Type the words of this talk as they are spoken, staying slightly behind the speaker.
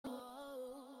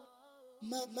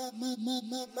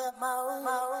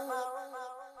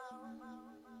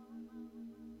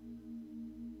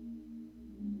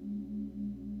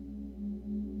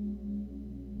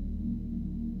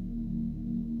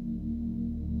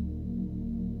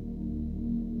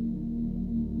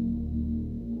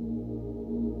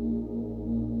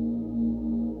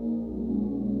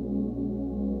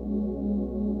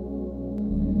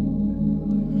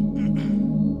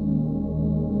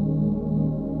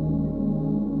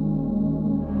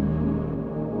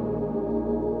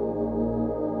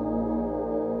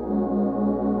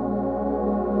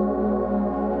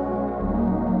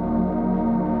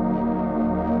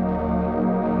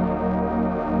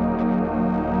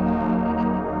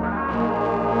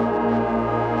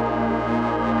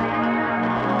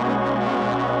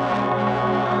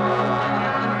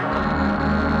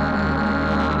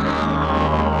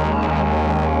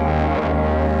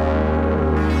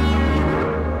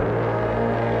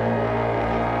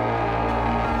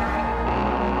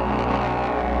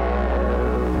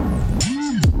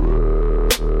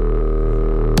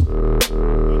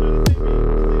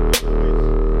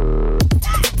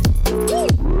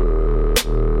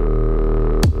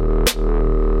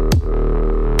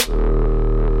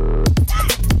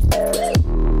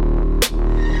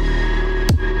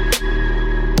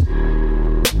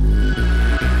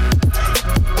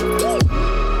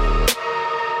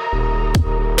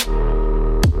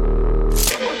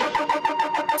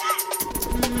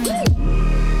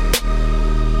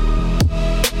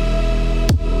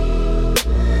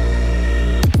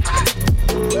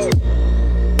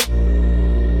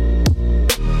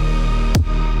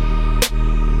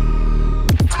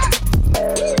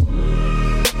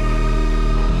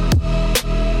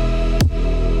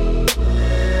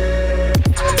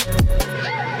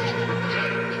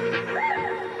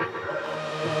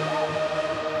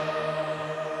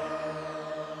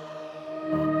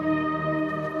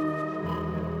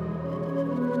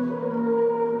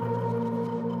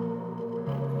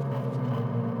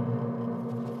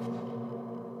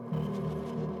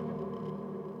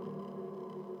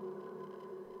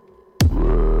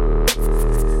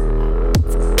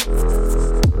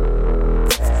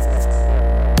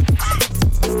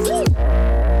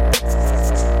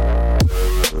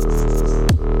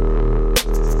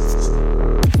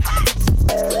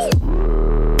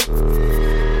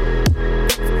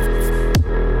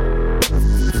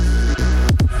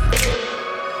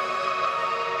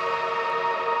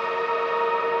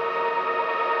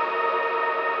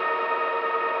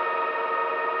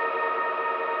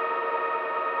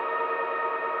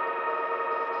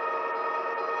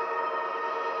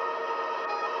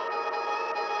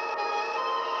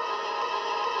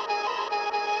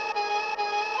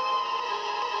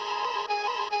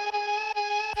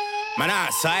Man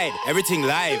outside, everything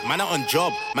live, man out on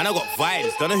job, man I got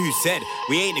vibes, don't know who said,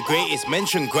 we ain't the greatest,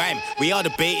 mention grime, we are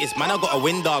the baitest, man I got a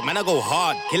wind dog, man I go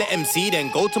hard, kill a MC then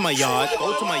go to my yard,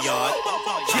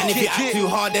 and if you act too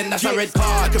hard then that's a red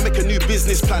card. I can make a new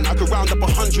business plan, I could round up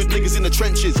 100 niggas in the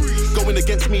trenches, going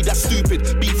against me that's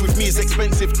stupid, beef with me is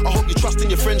expensive, I hope you trust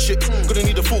in your friendship, gonna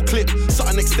need a full clip,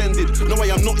 something extended, no way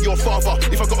I'm not your father,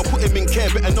 if I gotta put him in care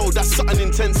better know that's something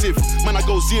intensive, man I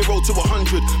go 0 to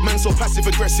 100, man so passive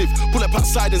aggressive, pull up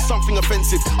outside and something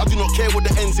offensive. I do not care what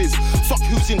the ends is. Fuck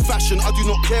who's in fashion, I do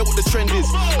not care what the trend is.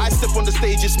 I step on the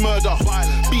stage, it's murder.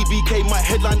 BBK might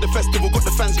headline the festival, got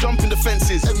the fans jumping the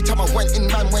fences. Every time I went in,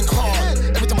 man went hard.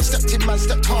 Every time I stepped in, man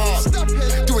stepped hard.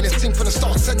 Doing this thing from the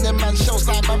start, send them man shells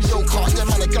like Mario Kart. Yeah,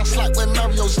 man, a gas like when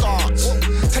Mario starts.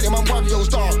 Tell him I'm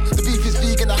Wario's dark. The beef is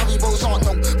vegan, the Haribo's aren't.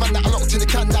 No, man that I locked in the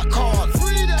can that can't.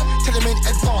 Tell him ain't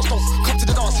advanced, don't come to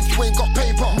the dance if you ain't got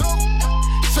paper.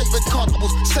 Favorite card, I will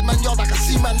send man yard like I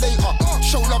see man later.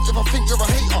 Show love if I think you're a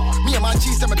hater. Me and my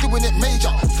G's, them are doing it major.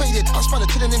 Faded, I spun a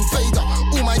chillin' invader.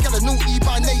 All my gal are naughty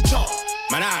by nature.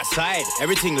 Man outside,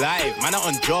 everything live, man out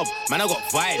on job, man I got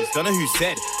vibes, don't know who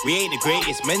said, we ain't the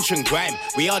greatest, mention grime,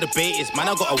 we are the baitest, man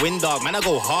I got a wind dog, man I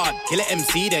go hard, kill a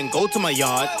MC then go to my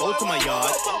yard,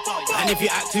 and if you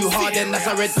act too hard then that's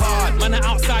a red card. Man are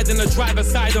outside in the driver's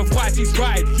side of wifey's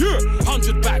ride,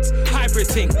 100 bags, hybrid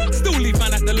thing, still leave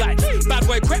man at the light, bad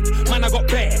boy crept, man I got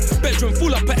bare, bedroom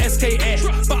full up at SK Air,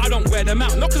 but I don't wear them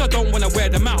out, not cause I don't wanna wear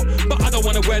them out, but I don't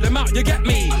wanna wear them out, you get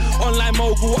me, online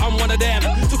mogul, I'm one of them,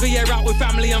 took a year out with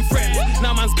family and friends.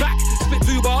 Now man's back, spit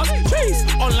 2 bars, jeez,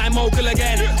 online mogul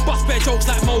again. Bust bare jokes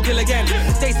like mogul again.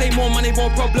 They say more money,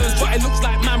 more problems, but it looks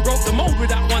like man broke the mold with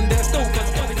that one there still.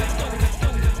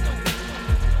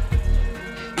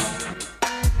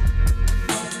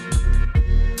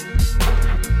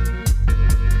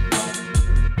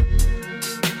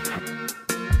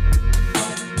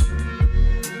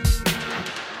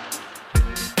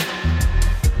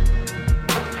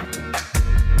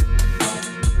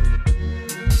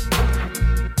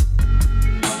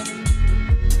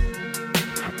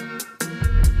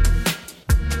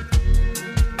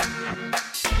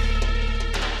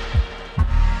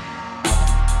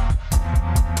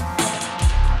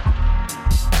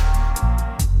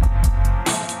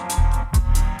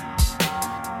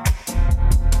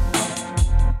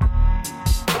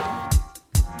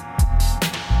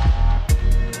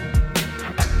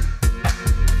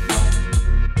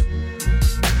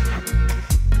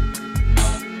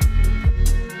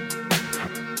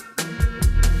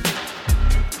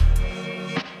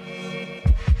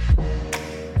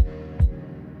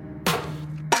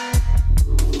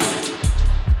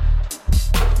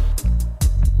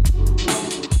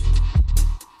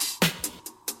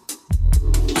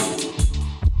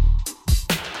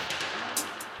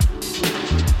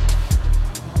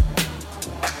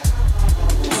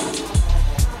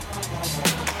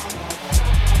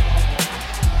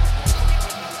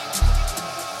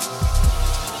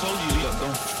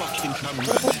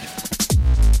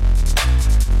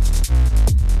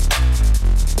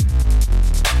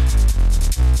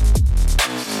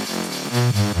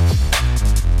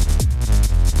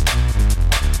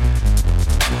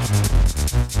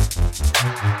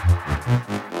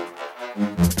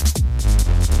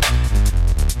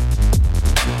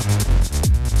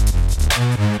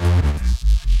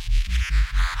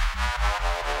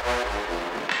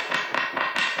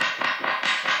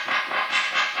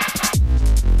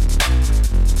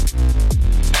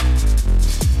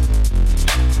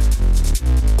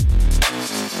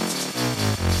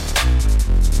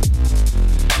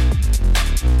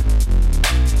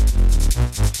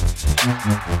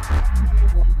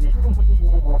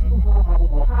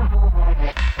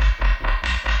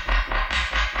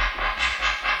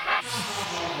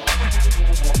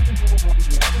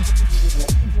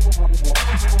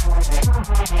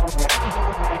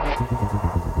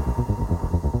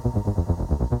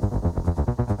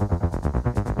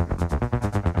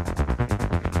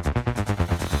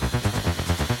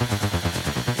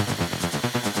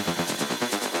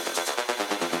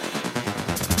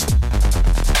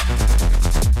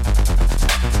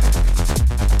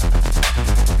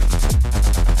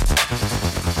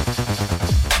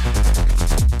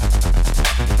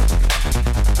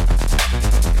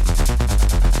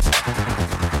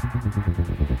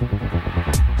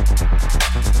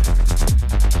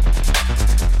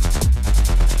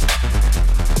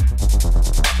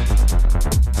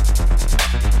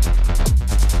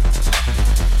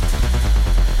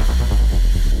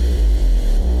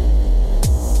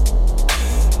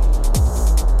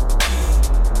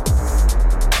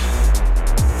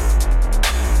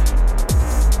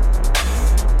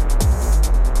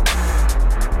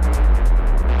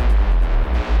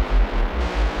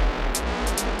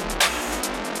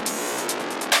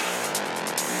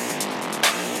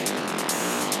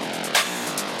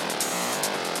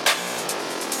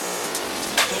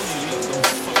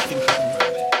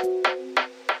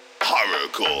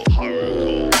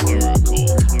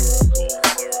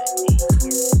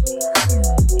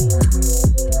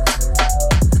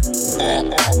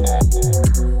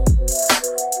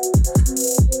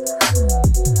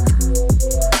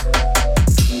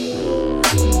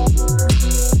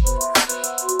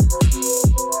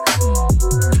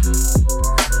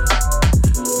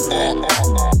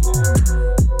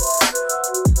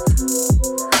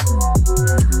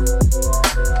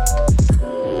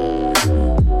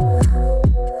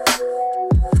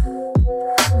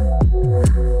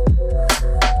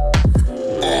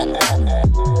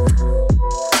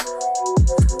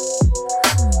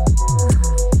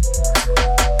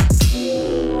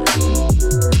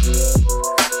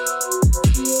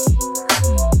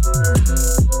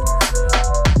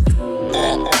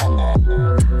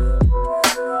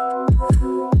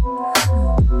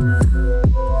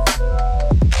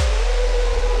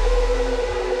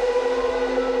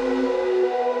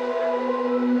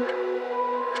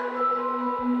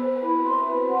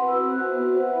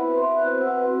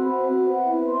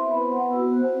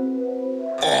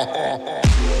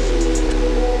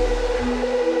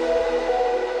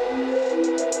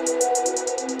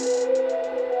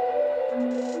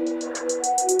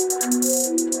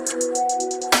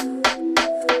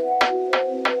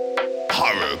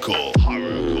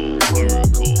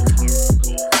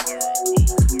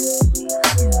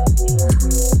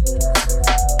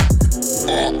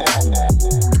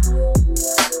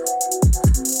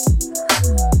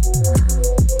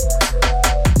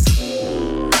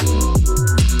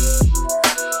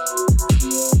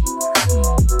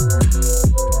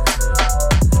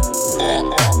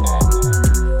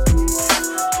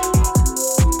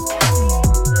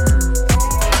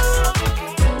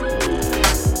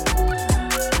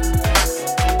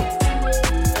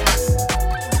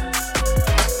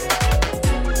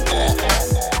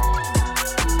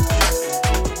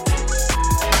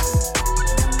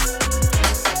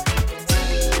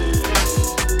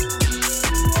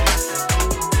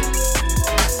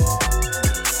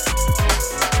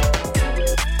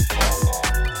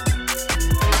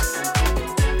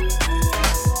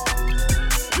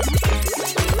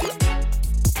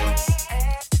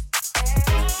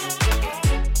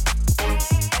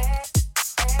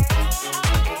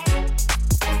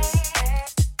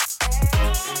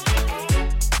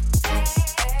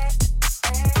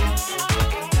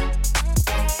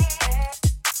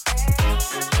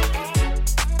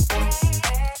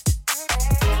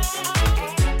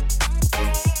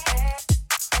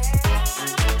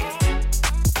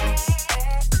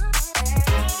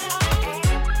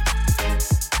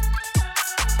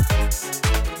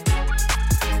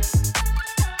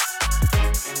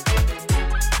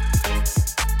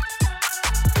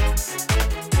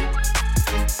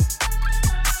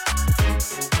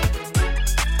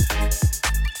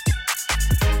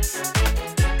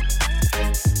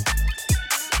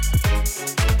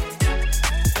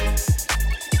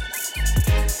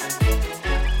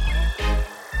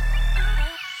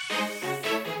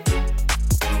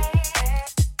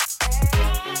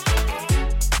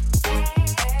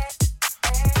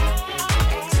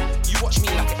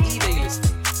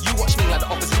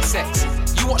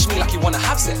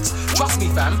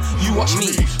 You watch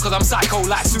me, cause I'm psycho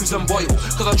like Susan Boyle.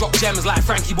 Cause I drop gems like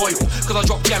Frankie Boyle. Cause I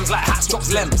drop gems like Hats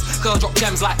drops Lems. Cause I drop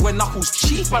gems like when Knuckles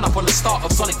Chief ran up on the start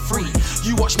of Sonic 3.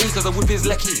 You watch me cause the whip is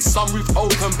lecky. Sunroof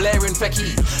open, blaring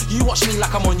fecky. You watch me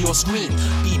like I'm on your screen.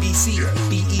 BBC,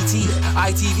 BET,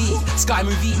 ITV, Sky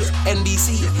Movies,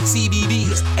 NBC, CBB,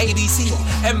 ABC,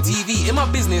 MTV. In my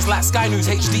business like Sky News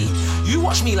HD. You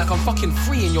watch me like I'm fucking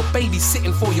free and your baby's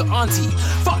sitting for your auntie.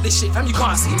 Fuck this shit fam, you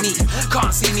can't see me.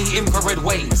 Can't see me infrared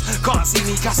waves. Can't see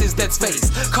me Cass's dead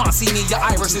space. Can't see me, your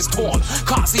iris is torn.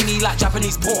 Can't see me like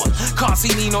Japanese porn. Can't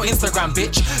see me no Instagram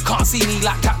bitch. Can't see me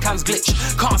like Capcan's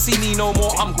glitch. Can't see me no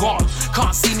more, I'm gone.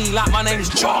 Can't see me like my name's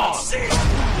John.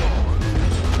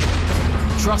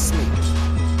 Trust me,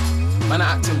 man,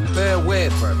 I acting bare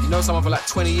weird, bro. You know someone for like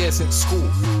 20 years since school.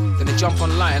 Then they jump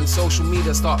online, social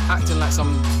media, start acting like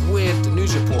some weird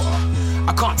news reporter.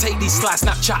 I can't take these sly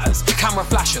Snapchatters, camera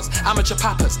flashers, amateur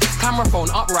pappers, camera phone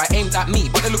upright aimed at me,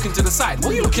 but they're looking to the side.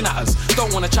 What are you looking at us?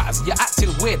 Don't wanna chat us. You're acting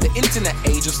weird. The internet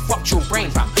age has fucked your brain,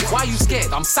 fam. Why are you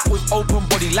scared? I'm sat with open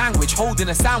body language, holding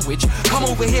a sandwich. Come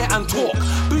over here and talk.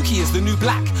 Buki is the new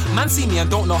black. Man see me and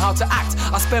don't know how to act.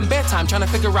 I spend bare time trying to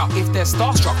figure out if they're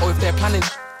starstruck or if they're planning.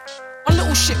 One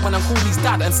little shit when I called his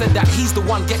dad and said that he's the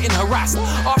one getting harassed.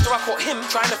 After I caught him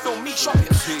trying to film me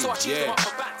shopping, so I cheated him up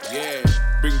for back. Yeah.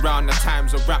 Bring round the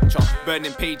times of rapture,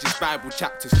 burning pages, Bible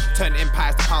chapters, turn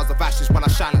empires to piles of ashes while I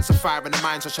shine like sapphire in the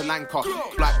mines of Sri Lanka.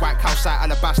 Like white calcite,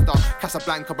 alabaster,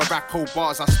 Casablanca, Baracco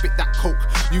bars. I spit that coke.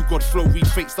 New God flow, read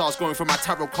fake stars, going through my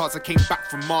tarot cards. I came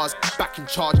back from Mars, back in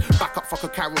charge, back up, fuck a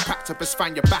chiropractor, but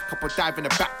span your back up or dive in the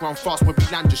background fast when we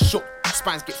land just shook.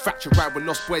 Spines get fractured, right when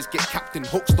lost boys get captain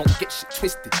hooks, don't get shit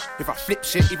twisted. If I flip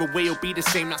shit, either way it'll be the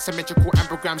same. That symmetrical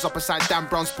ambigrams upside down,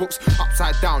 Brown's books,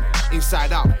 upside down,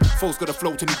 inside out. Foes got a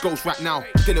flow to new ghost right now.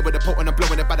 Dealing with the potent, I'm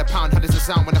blowing it by the pound. How does it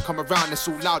sound when I come around? It's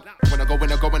so loud. When I go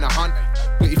in a hunt,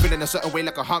 got you feeling a certain way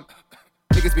like a hump.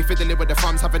 Niggas be fiddling with the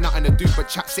thumbs, having nothing to do but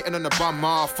chat, sitting on the bum.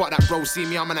 Fuck that bro, see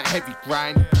me, I'm on that heavy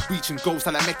grind. Reaching goals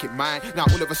till I make it mine. Now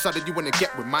all of a sudden you wanna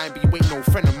get with mine, but you ain't no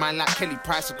friend of mine like Kelly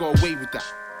Price, so go away with that.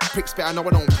 Pricks better know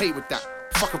I don't play with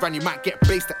that. Fuck around, you might get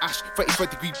based to ash. 34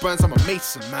 degree burns, I'm a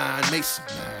mason man, mason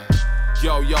man.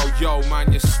 Yo,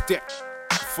 man, you step.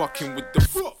 Fucking with the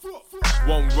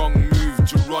one wrong move,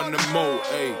 Geronimo,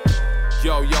 ayy.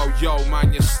 Yo,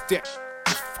 man, you step.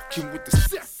 You're fucking with the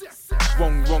step.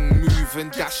 Wrong move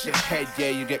and dash your head, yeah,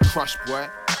 you get crushed, boy.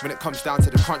 When it comes down to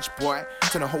the crunch, boy,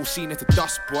 turn the whole scene into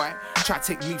dust, boy. Try to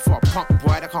take me for a punk,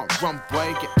 boy, that can't run,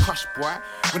 boy, get crushed, boy.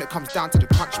 When it comes down to the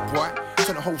crunch, boy,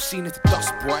 turn the whole scene into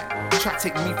dust, boy. Try to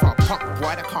take me for a punk,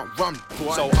 boy, that can't run,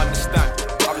 boy. So understand,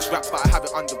 I was rap, but I have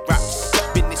it under wraps.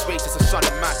 Been this way since a son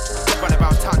of man. Run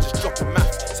around town just dropping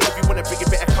math. So if you wanna bring it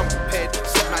better, come prepared.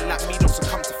 Some man like me don't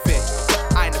succumb to fear.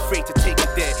 I ain't afraid to take it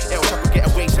there. Else I could get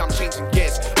away, so I'm changing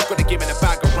gears. I've got a game in a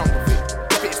bag, I run with it.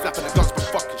 Spit slapping the guns, but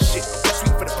fucking shit.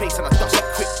 Sweet for the place and I dust it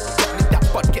quick. Nip that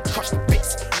bud, get crushed to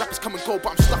bits. Rappers come and go,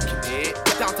 but I'm stuck in it.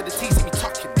 Down to the T's, see me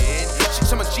tucking in. Shit,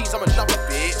 some G's, I'm in love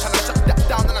with it. Tryna shut that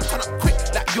down, then I turn up quick.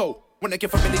 Like yo, when I get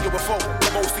familiar with a foe.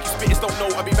 Most sticky spitters don't know.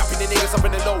 I be rapping the niggas up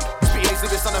in the load. Spitting these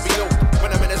lyrics on I be low.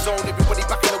 When I'm in the zone, everybody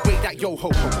back in the way. That yo ho.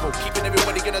 Keeping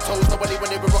everybody in the toes. Nobody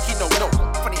when they were rocky, no.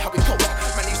 Funny how it goes.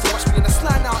 Man used to watch me in the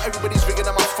slide now. Everybody's ringing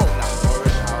on my phone now.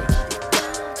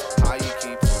 How you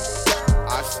keep?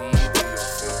 I see you do your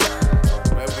thing.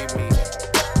 When we meet,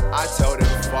 I tell them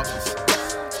fuckers,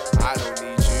 I don't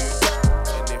need you.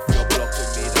 And if you're blocking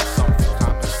me, that's something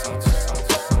I'm a see to.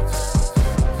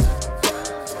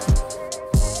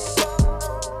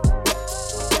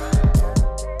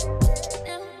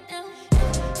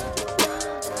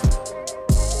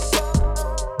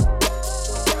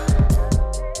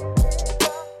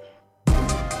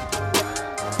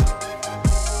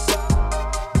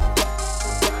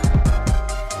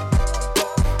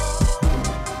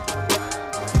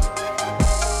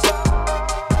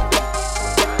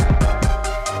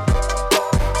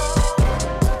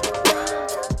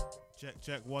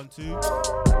 Check 1 2. Yeah,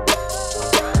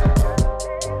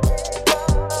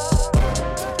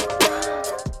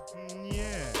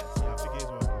 I think it is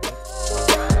working.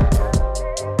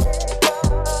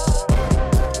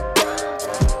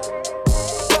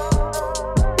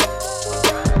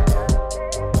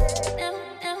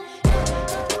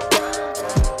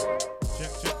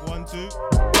 Check 1 2. Is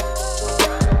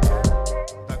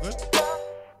that good?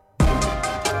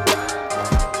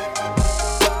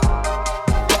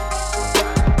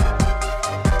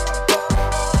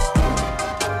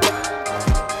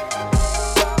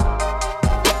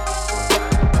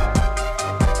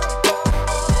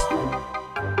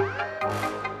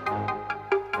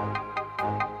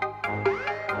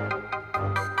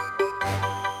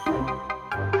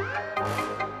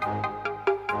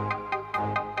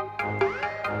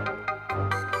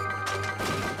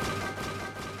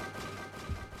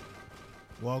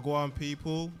 Well, go on,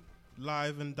 people.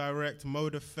 Live and direct,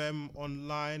 Mode FM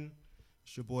online.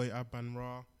 It's your boy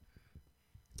Abmanrah.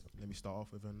 Let me start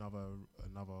off with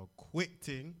another quick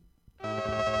thing. All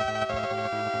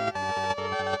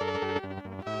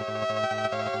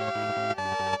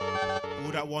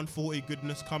that 140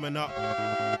 goodness coming up.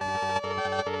 I'm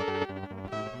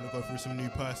gonna go through some new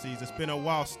Percy's. It's been a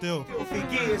while still.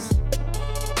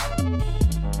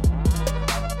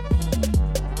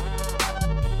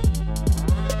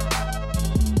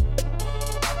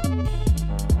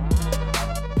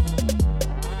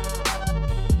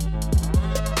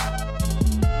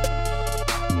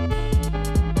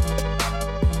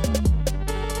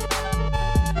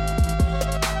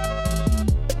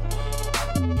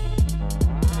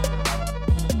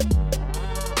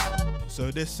 So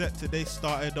this set today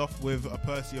started off with a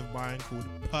Percy of mine called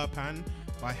Perpan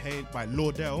by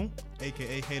Laudel,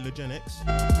 aka Halogenics.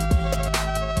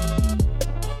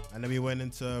 And then we went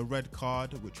into Red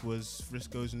Card, which was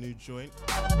Frisco's new joint,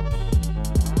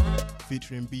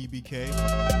 featuring BBK.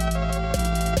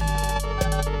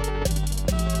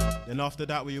 Then after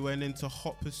that we went into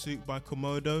Hot Pursuit by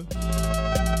Komodo.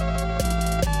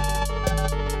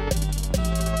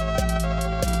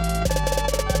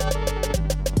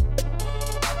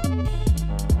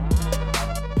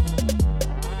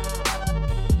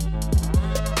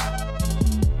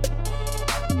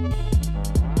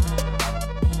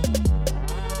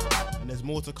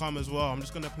 More to come as well. I'm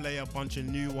just gonna play a bunch of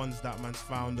new ones that man's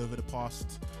found over the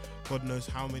past God knows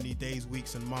how many days,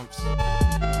 weeks and months. So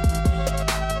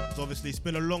obviously it's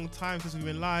been a long time since we've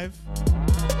been live.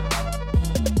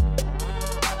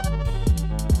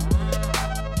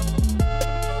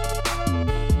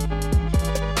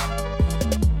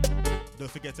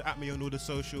 Don't forget to at me on all the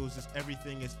socials.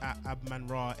 Everything is at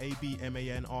Abmanrah,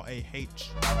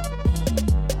 ABMANRAH.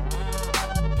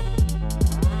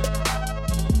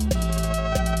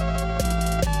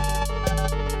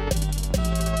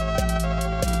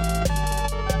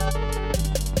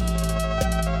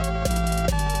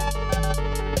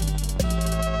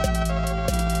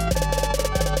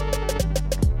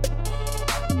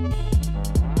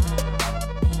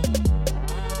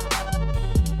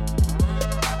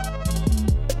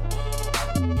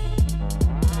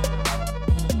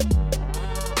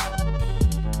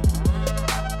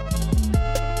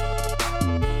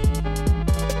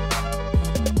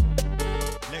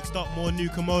 More new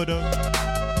Komodo.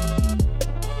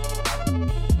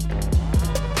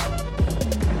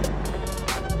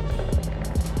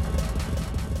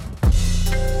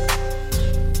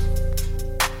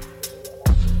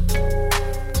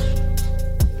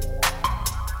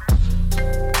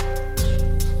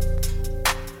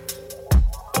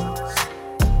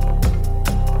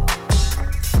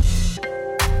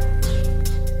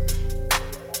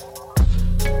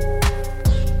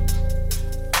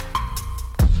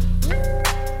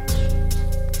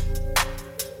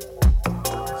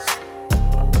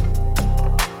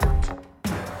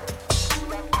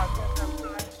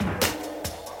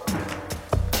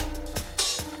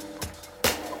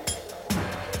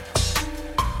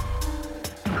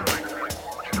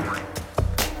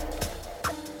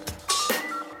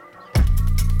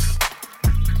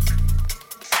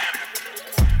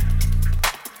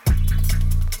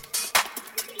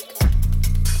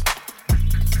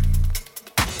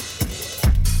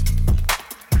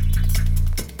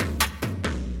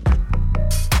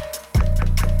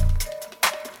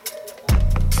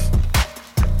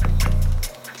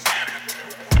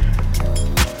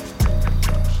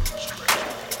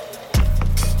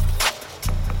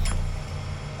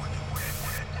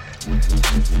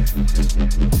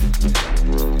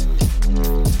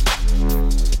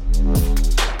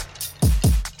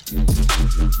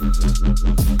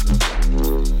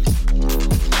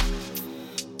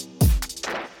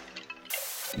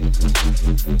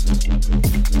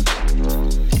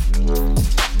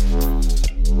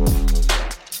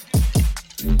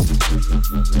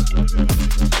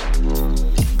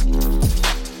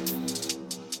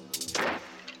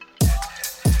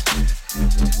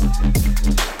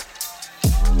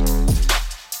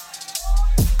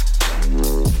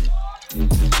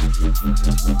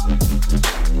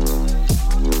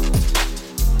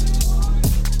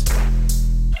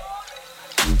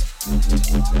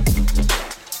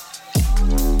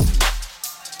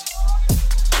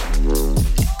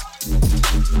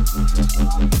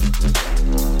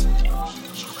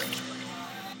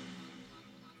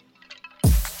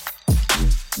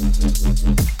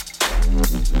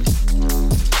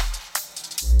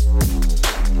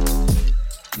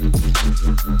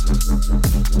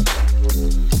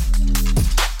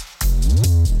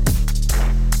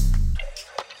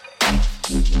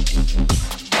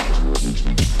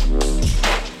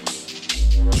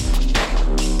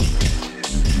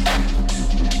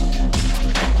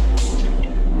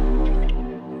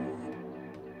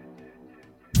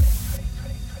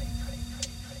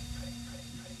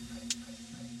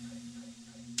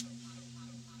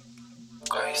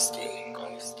 See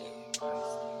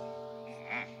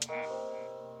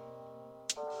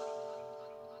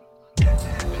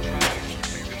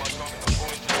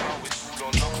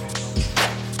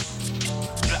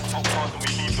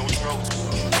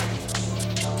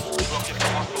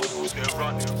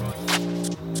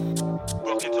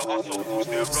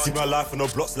my life on the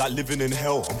blocks like living in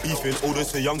hell. I'm beefing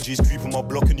orders to young G's, creep on my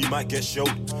block and you might get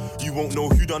shelled. You won't know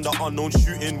who done the unknown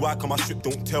shooting, why come my strip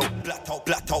don't tell.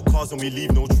 Blacked out cars and we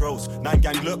leave no trails. 9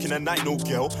 gang lurking at night, no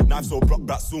girl. Knife so block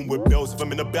back soon with bells. If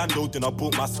I'm in a bando, then I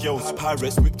bought my skills.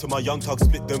 Pirates whip to my young tug,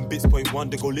 split them bits, point one,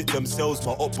 they go lit themselves.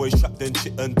 My up boys trapped then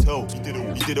shit and tell. He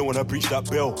didn't wanna breach that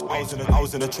bell. I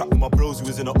was in a trap with my bros who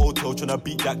was in a hotel trying to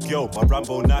beat that girl. My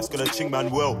Rambo knife's gonna ching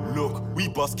man well. Look, we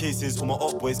bust cases, all my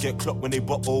up boys get clocked when they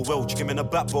butt all well. Chick him in the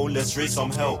backbone, let's raise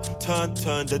some hell. Turn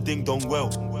the ding dong well.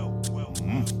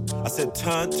 I said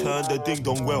turn the ding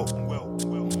dong well.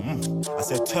 I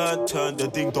said turn the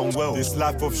ding dong well. This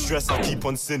life of stress I keep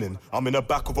on sinning. I'm in the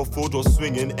back of a 4-door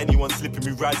swinging. Anyone slipping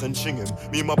me rise and ching him.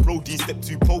 Me and my brodies step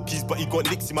 2 pokies, but he got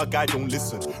nicks in my guy don't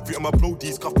listen. 3 of my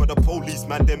brodies cuffed by the police,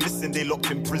 man they're missing, they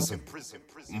locked in prison.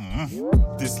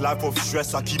 This life of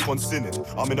stress I keep on sinning.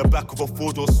 I'm in the back of a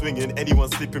 4-door swinging.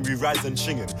 Anyone slipping me rise and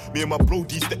chinging. Me and my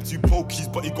brodies step 2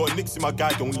 pokies, but he got nicks in my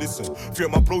guy don't listen. 3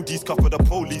 of my brodies cuffed by the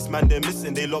police, man they're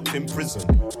missing, they locked in prison.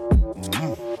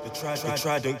 They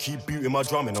try, don't keep beating my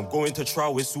drumming. I'm going to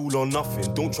trial, it's all or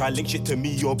nothing. Don't try link shit to me,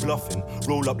 you're bluffing.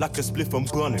 Roll up like a spliff, I'm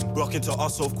gunning. Rocking to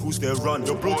us, of course they're running.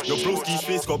 Your broski's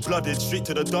face got blooded, straight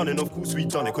to the dunning. Of course we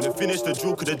done it. Couldn't finish the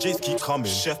drill, cause the J's keep coming.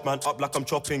 Chef man up like I'm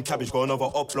chopping cabbage. Got another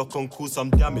up block on cause some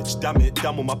damage. Damn it,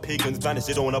 damn all my pagans vanish.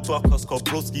 They don't wanna buck us, cause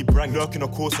broski brang. Lurking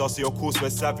of course, I'll say of course we're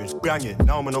savage. Bang it,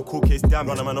 now I'm in a court case, damn.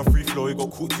 Run a man on free flow, he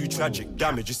got caught too tragic.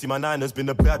 Damage, you see my 9 has been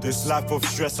the baddest. This life of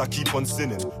stress, I keep on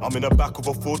sinning. I'm in the back of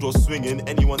a 4-door swinging.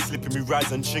 Anyone slipping me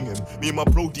rise and ching him. Me and my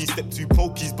brodies step 2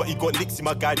 pokies, but he got nicks in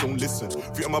my guy don't listen.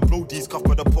 3 of my brodies cuffed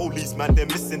by the police, man they're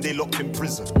missing, they locked in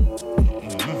prison.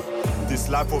 This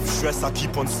life of stress I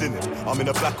keep on sinning. I'm in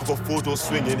the back of a 4-door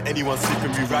swinging. Anyone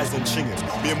slipping me rise and chinging.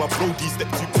 Me and my brodies step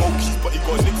 2 pokies, but he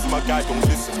got nicks in my guy don't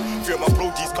listen. 3 of my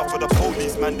brodies cuffed by the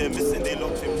police, man they're missing, they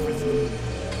locked in prison.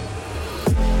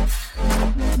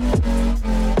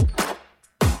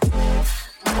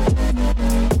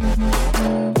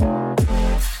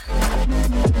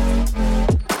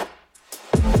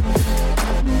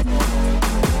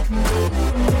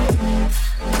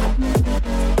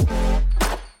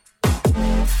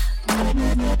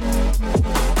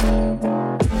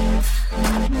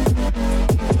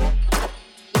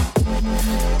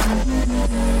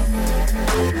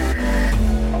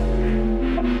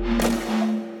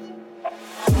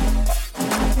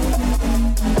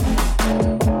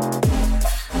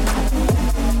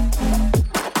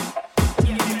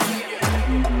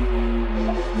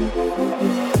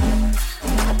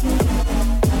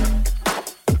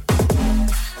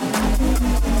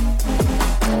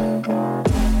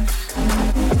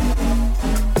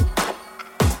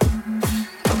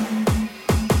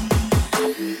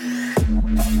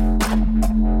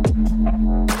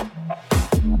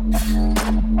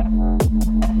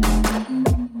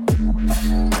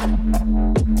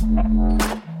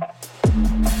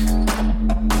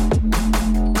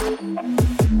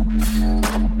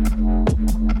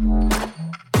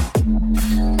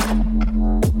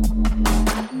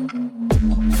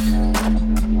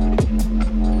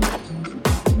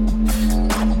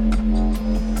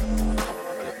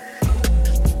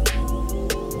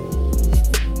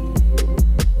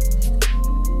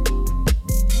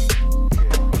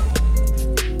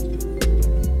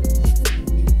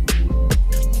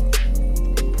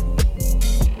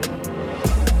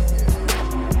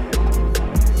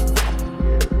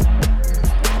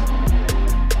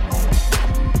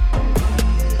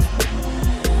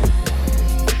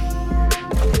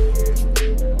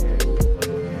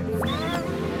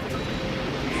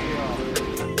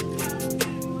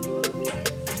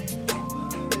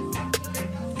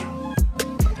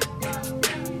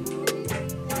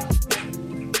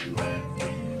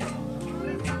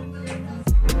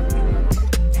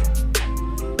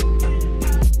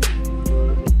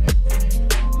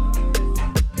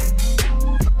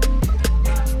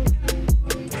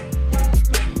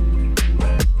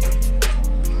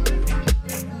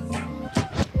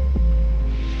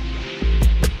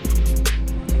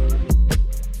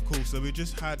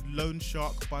 Had Lone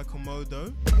Shark by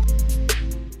Komodo,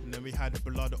 and then we had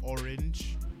Blood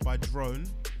Orange by Drone,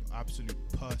 absolute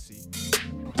Percy.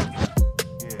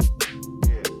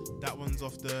 That one's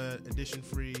off the Edition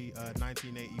 3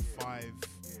 1985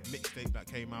 mixtape that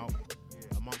came out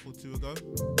a month or 2 ago.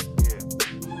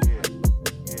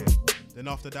 Then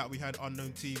after that we had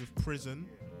Unknown T with Prison.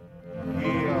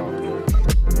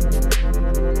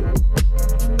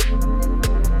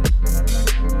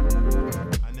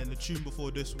 And then the tune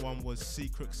before this one was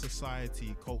Secret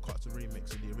Society, Cold Cuts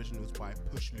remix, and the original was by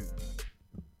Push Loop.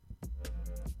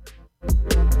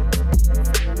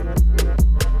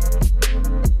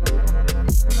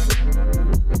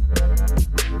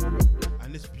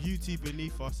 And this beauty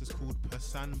beneath us is called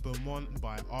Persan Beaumont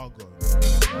by Argo.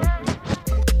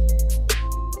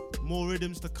 More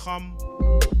rhythms to come.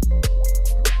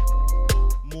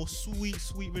 More sweet,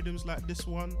 sweet rhythms like this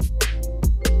one.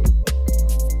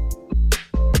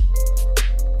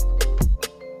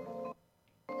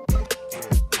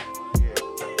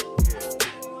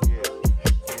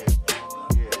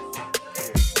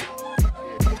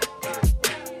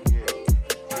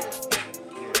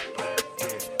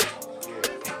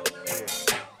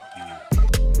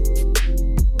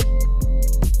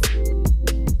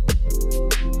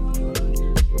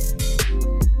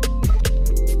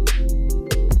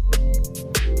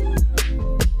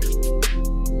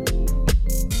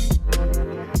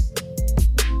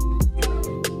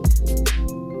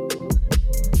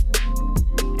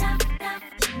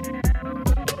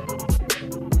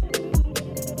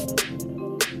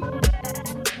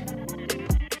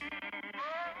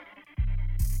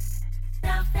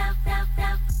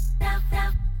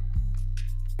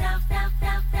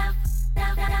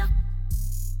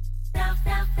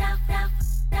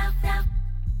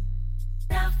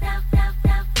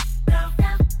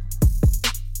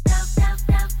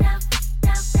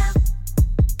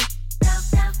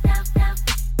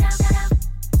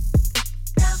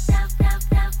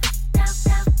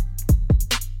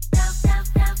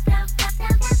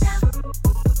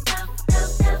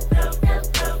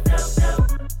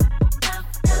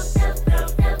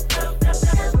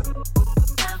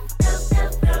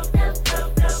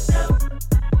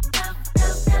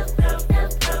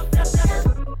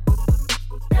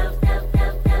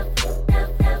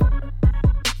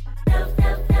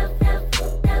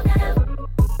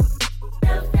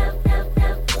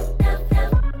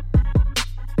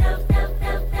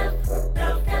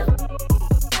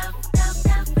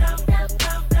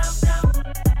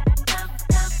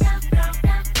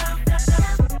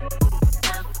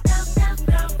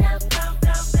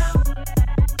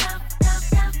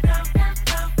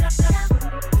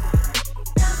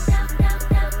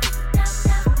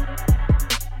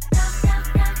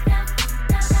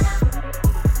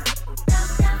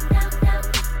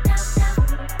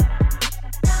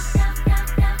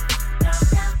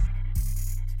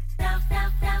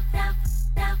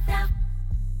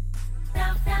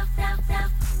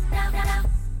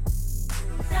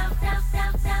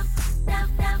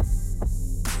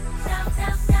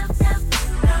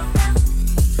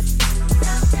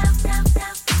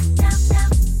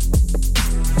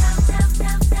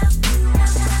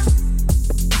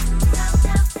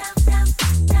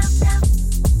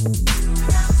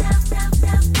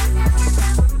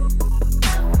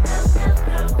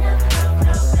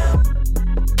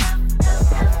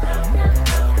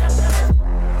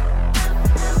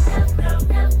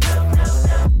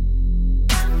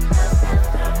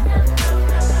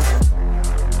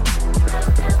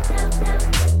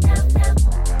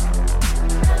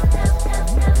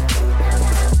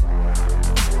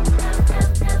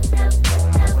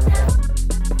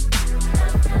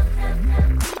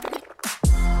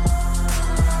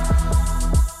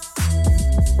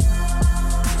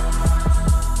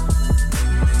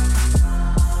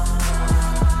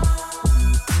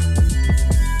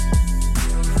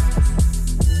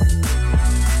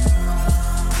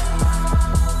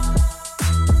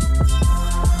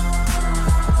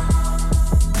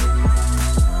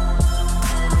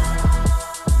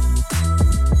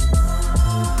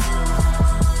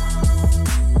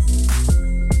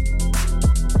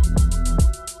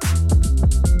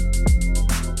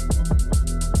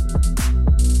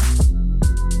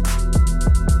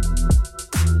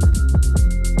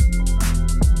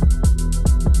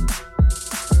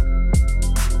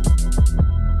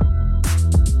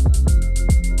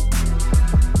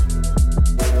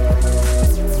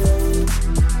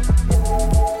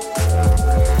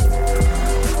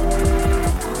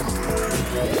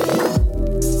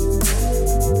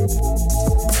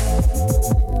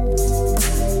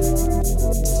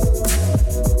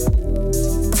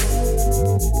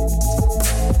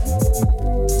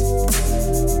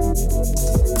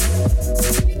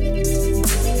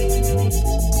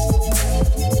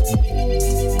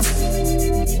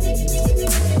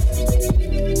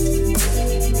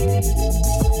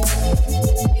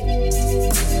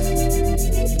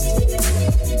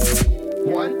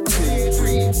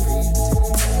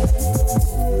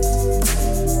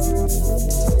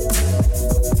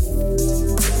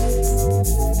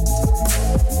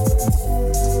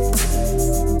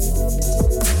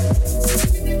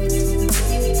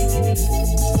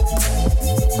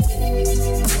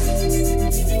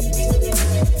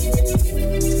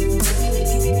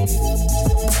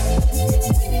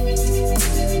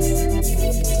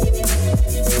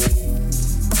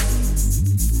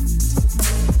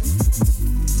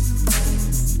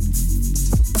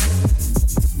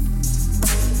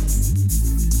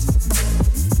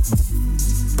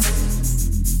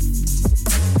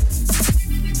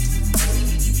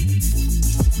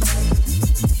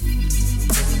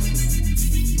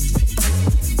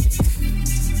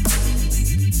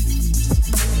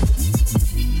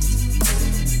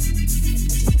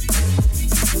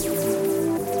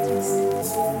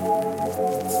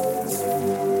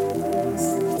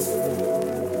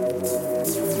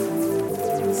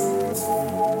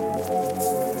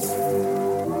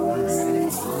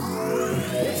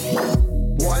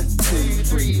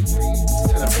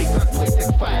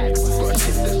 verified. Got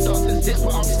shit that starts and sits,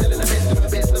 but I'm still in the midst of a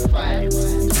bit of fight.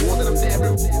 More than I'm there,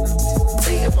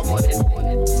 hey, if I'm on it.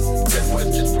 That was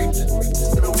just free.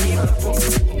 No need on the phone.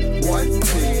 1, 2,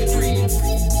 3,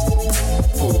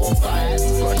 4, 5.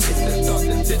 Got shit that starts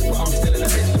and sits, but I'm still in the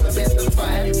midst of a bit of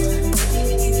fight.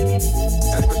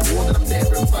 And if it's more than I'm there,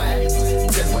 verified.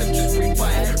 That was just free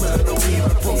fire. But no need on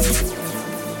the phone.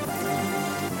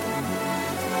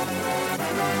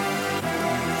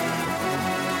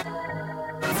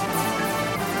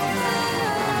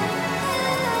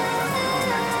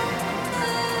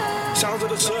 Sounds of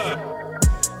the surf.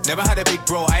 Never had a big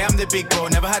bro, I am the big bro.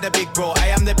 Never had a big bro, I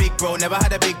am the big bro. Never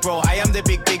had a big bro, I am the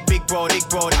big bro, big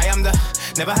bro. I am the.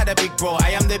 Never had a big bro,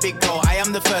 I am the big bro. I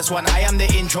am the first one, I am the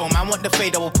intro. Man want the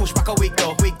fade, I will push back a week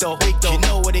though. You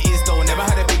know what it is though. Never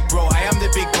had a big bro, I am the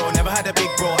big bro. Never had a big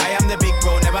bro, I am the big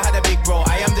bro. Never had a big bro,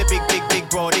 I am the big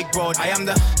bro, big bro. I am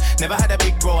the. Never had a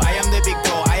big bro, I am the big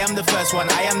bro. I am the first one,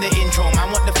 I am the intro. Man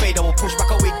want the fade, I will push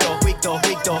back a week though.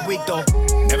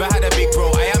 Never had a big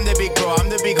bro, I am the big bro. I'm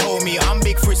the big homie, I'm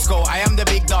big Frisco. I am the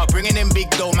big dog, bringing in big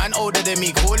dough. Man older than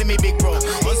me, calling me big bro.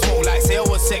 On smoke like say I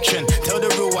was section. Tell the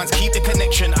real ones, keep the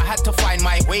connection. I had to find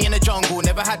my way in the jungle.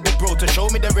 Never had big bro to show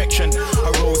me direction. I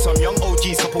roll some young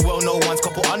OGs, couple well-known ones,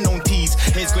 couple unknown T's.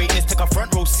 Here's greatness, take a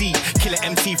front row seat. Kill an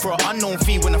MC for an unknown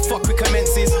fee. When the fuck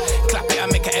commences, clap it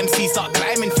and make an MC start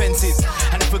climbing fences.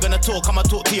 And if we're gonna talk, I'ma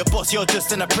talk to your boss. You're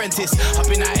just an apprentice. I've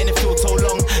been out in the field so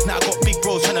long. Now I got big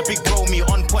bros trying to big bro me.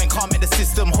 On point, can't make the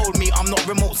system hold me. I'm not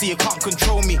remote, so you can't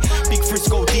control me. Big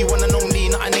Frisco, D1 and only.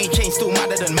 Nothing ain't changed, still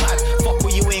madder than mad. Fuck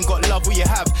what you ain't got, love what you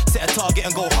have. Set a target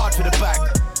and go hard for the bag.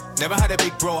 Never had a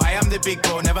big bro, I am the big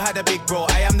bro. Never had a big bro,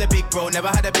 I am the big bro. Never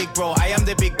had a big bro, I am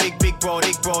the big bro,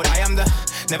 big bro. I am the.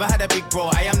 Never had a big bro,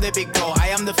 I am the big bro. I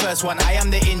am the first one, I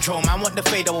am the intro. Man want the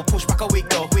fade, I will push back a week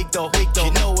though.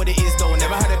 You know what it is though.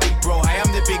 Never had a big bro, I am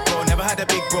the big bro. Never had a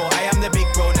big bro, I am the big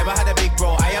bro. Never had a big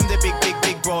bro, I am the big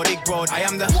bro, big bro. I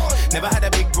am the. Never had a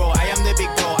big bro, I am the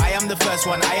big bro. I am the first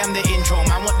one, I am the intro.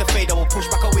 Man want the fade, I will push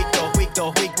back a week though.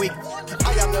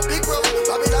 I am the big bro,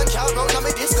 Babylon can't roll, I'm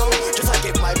a disco. Just I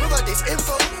give my brother this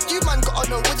info. You man gotta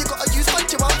know what you gotta use,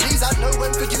 punch him out, please. I know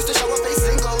when for you to show a face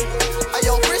single. I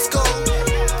yo Frisco,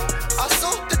 I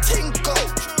saw the ting go.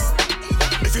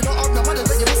 If you don't have no money,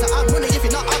 then you must have money. If you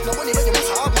not have no money, then you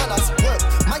must have manners. Work,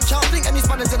 man can't blink and these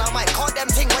manners in our mic. Call them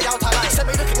ting way out of line. Send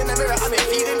me looking in the mirror, I'm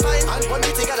feeling fine. And when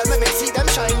we together, let me see them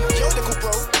shine. Yo, the cool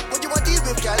bro, what you want deal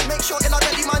with, girl? Make sure in our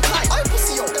belly man tight. I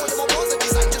pussy yo, all of my balls are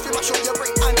design. Just be my show your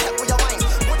brain and tap with your mind.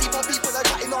 What people are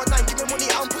chatting online, give me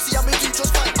money and pussy, I make you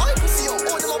just fine. I pussy yo,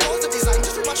 all of my balls are design.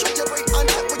 Just be my show your brain and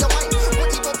tap with your mind.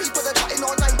 What people are chatting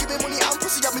online, give me money and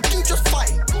pussy, I make you just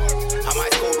fine. I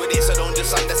might score with it, so don't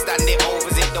just understand it. Over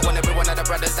it, the one every one of the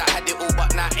brothers that had it all,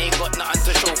 but now ain't got nothing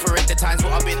to show for it. The times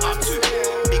what I've been up to.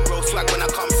 Big bro swag when I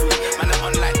come through. Man,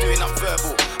 I'm online doing up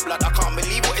verbal. Blood, I can't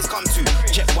believe what it's come to.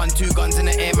 Check 1, 2 guns in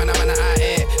the air, man, I'm out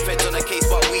here. Feds on the case,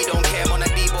 but we don't care. I'm on a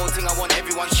Debo thing, I want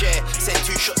everyone's share. Send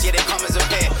 2 shots, yeah, they come as a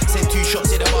pair. Send 2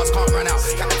 shots, yeah, the bars can't run out.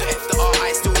 Capital F the R,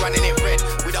 I still running it red.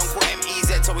 We don't call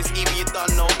MEZ, so it's either you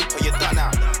done no or you done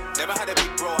out. Never had a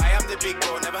big bro, I am the big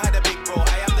bro. Never had a big bro,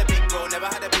 I am the big bro. Never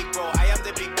had a big bro, I am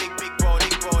the big bro, big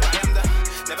bro. I am the.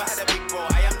 Never had a big bro,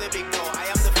 I am the big bro. I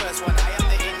am the first one, I am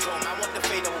the intro. Man want the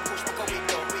fade, I will push back a week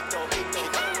though. You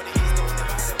know what it is though.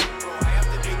 Never had a big bro, I am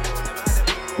the big bro. Never had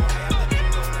a big bro, I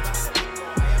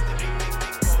am the big bro.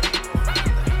 Never had a big bro, I am the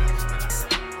big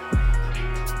bro,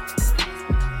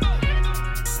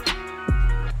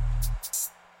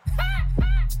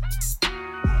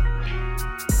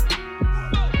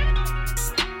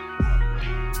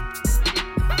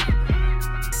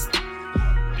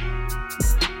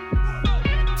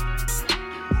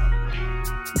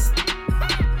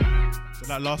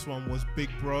 That last one was Big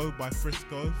Bro by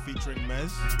Frisco featuring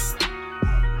Mez.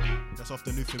 That's off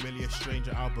the new Familiar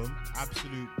Stranger album.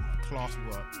 Absolute class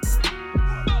work.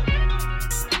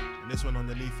 And this one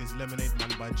underneath is Lemonade Man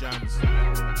by Jams.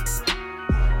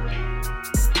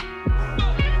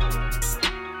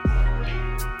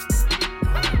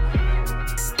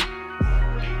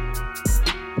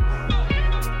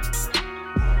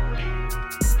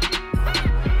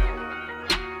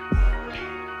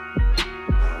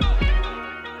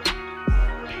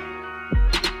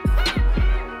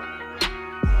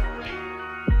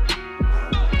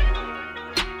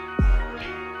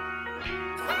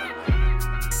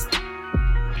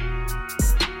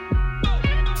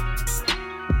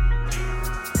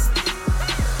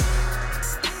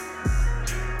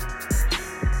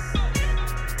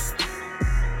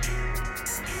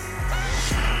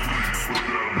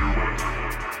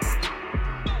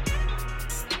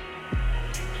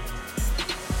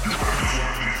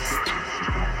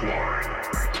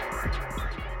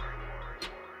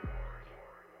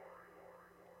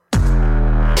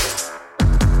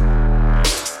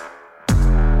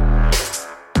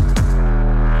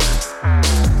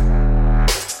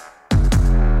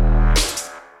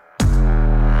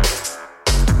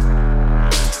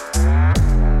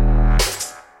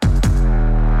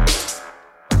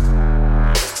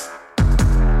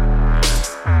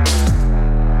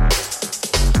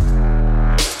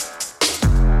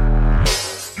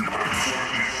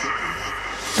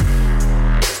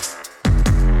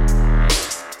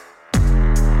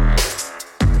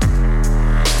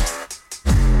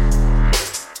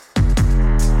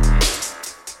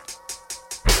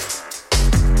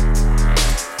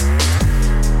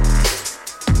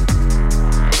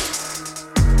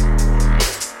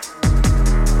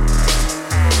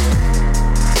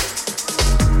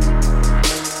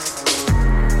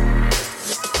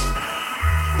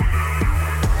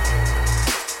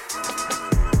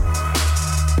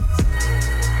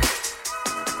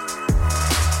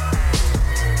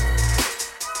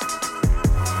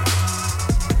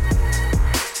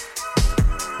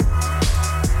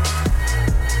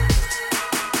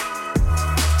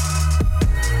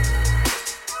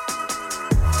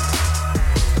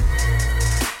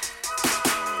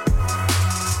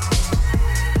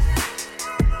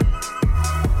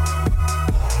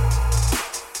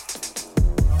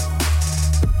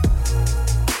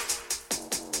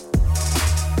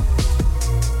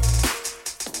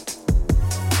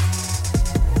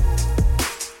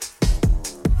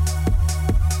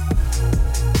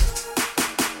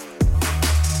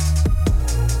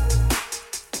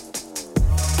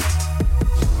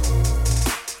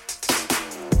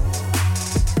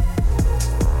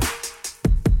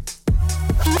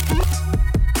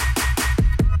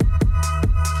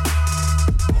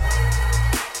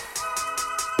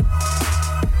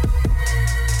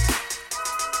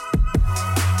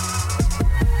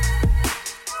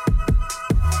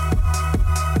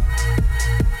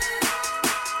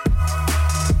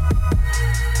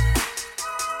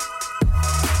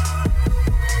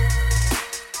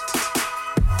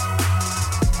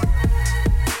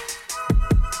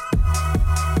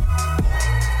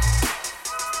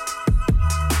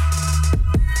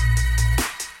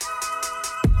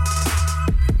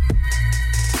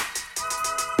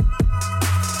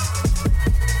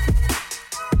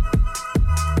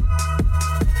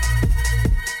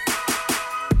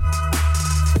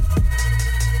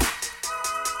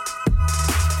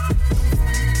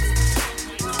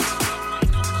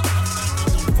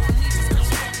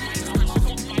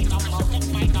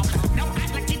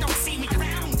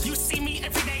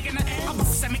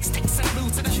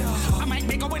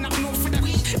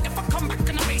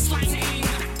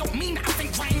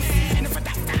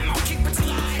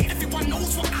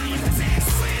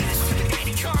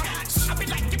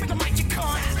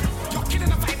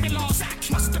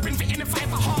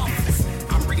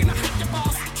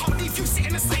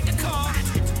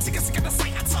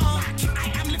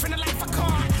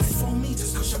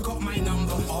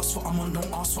 ask what I'm on,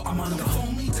 don't ask what I'm under. Don't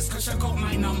phone me just cause you got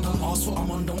my number. Don't ask what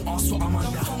I'm on, don't ask what I'm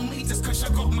under. Don't phone me just cause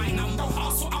you got my number. Don't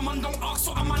ask what I'm on, don't ask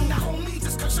what I'm under. Don't phone me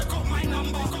just cause you got my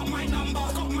number. Got my number,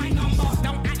 got my number.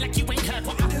 Don't act like you ain't heard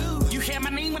what I do. You hear my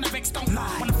name when the Vex don't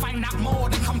lie. Wanna find out more,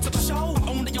 then come to the show.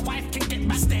 Only your wife can get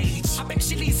backstage. I bet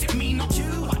she leaves it me, not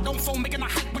you. But don't phone me gonna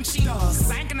hype when she does.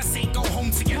 Cause I ain't gonna say go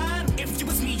home to you. If you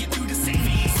was me, you'd do the same.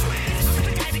 I'm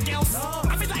the guy that girls.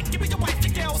 I be like, give me your wife the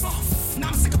girls. Now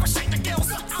I'm sick of a shake the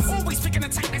girls. I'm always picking a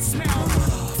type that smell.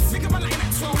 Think of a line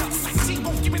at 12. Like she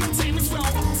won't give me no time as well.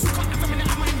 Can't have a minute,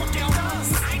 I mind what girl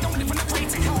does. I don't live on the way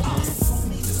to hell. Phone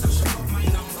me just cause you got my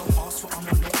number. Don't ask what I'm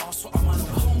on, don't ask what I'm on.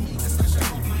 Phone me just cause you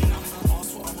got my number. Don't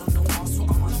ask what I'm on, don't ask what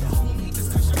I'm on. Phone me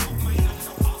just cause you got my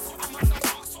number. Don't ask what I'm on, don't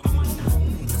ask what I'm on. Phone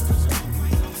me just cause you got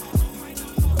my number. Got my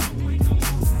number, got my number.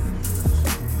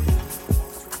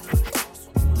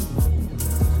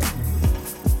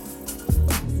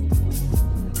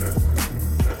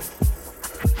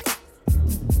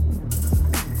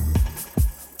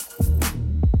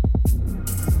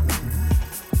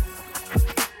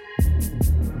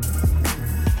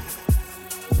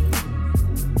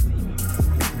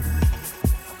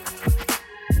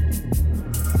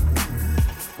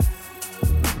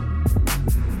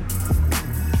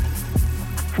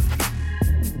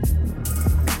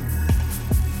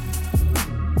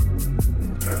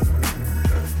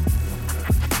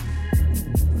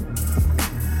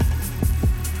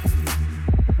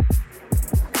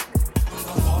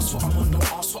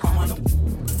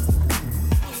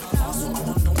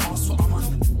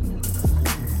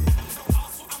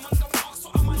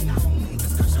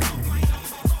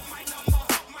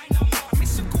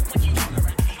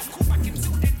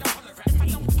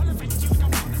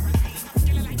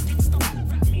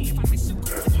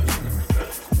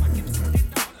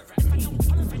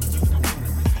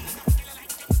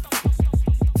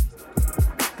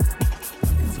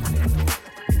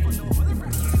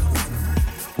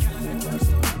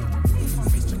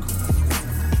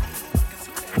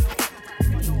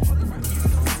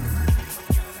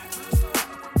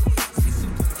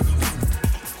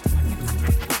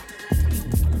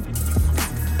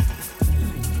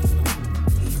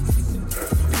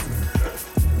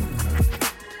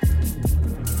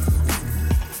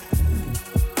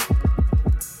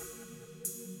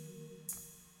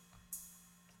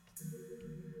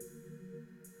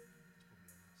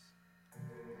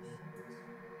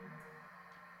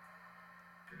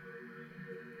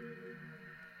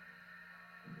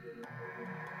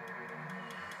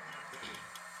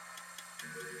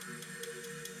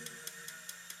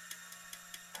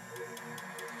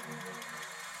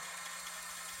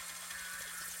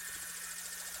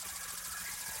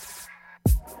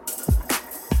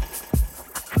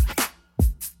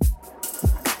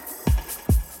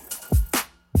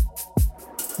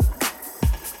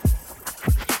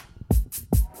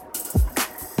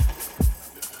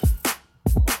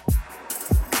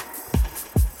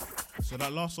 So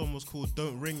that last one was called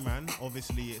Don't Ring Man.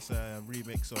 Obviously it's a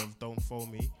remix of Don't Phone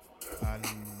Me and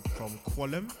from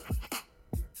Qualem.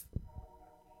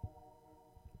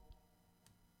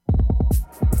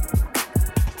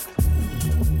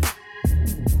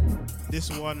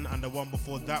 This one and the one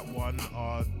before that one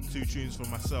are two tunes for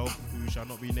myself who shall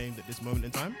not be named at this moment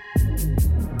in time.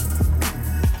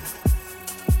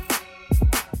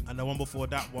 And the one before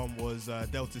that one was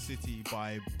Delta City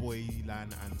by Boylan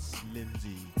and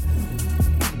Slimzy.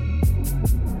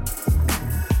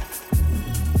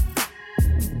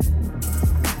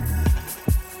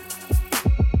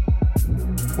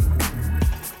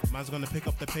 Man's gonna pick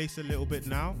up the pace a little bit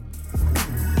now.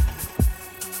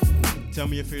 Tell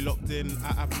me if you're locked in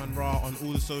at Abmanrah on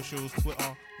all the socials,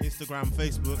 Twitter, Instagram,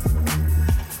 Facebook.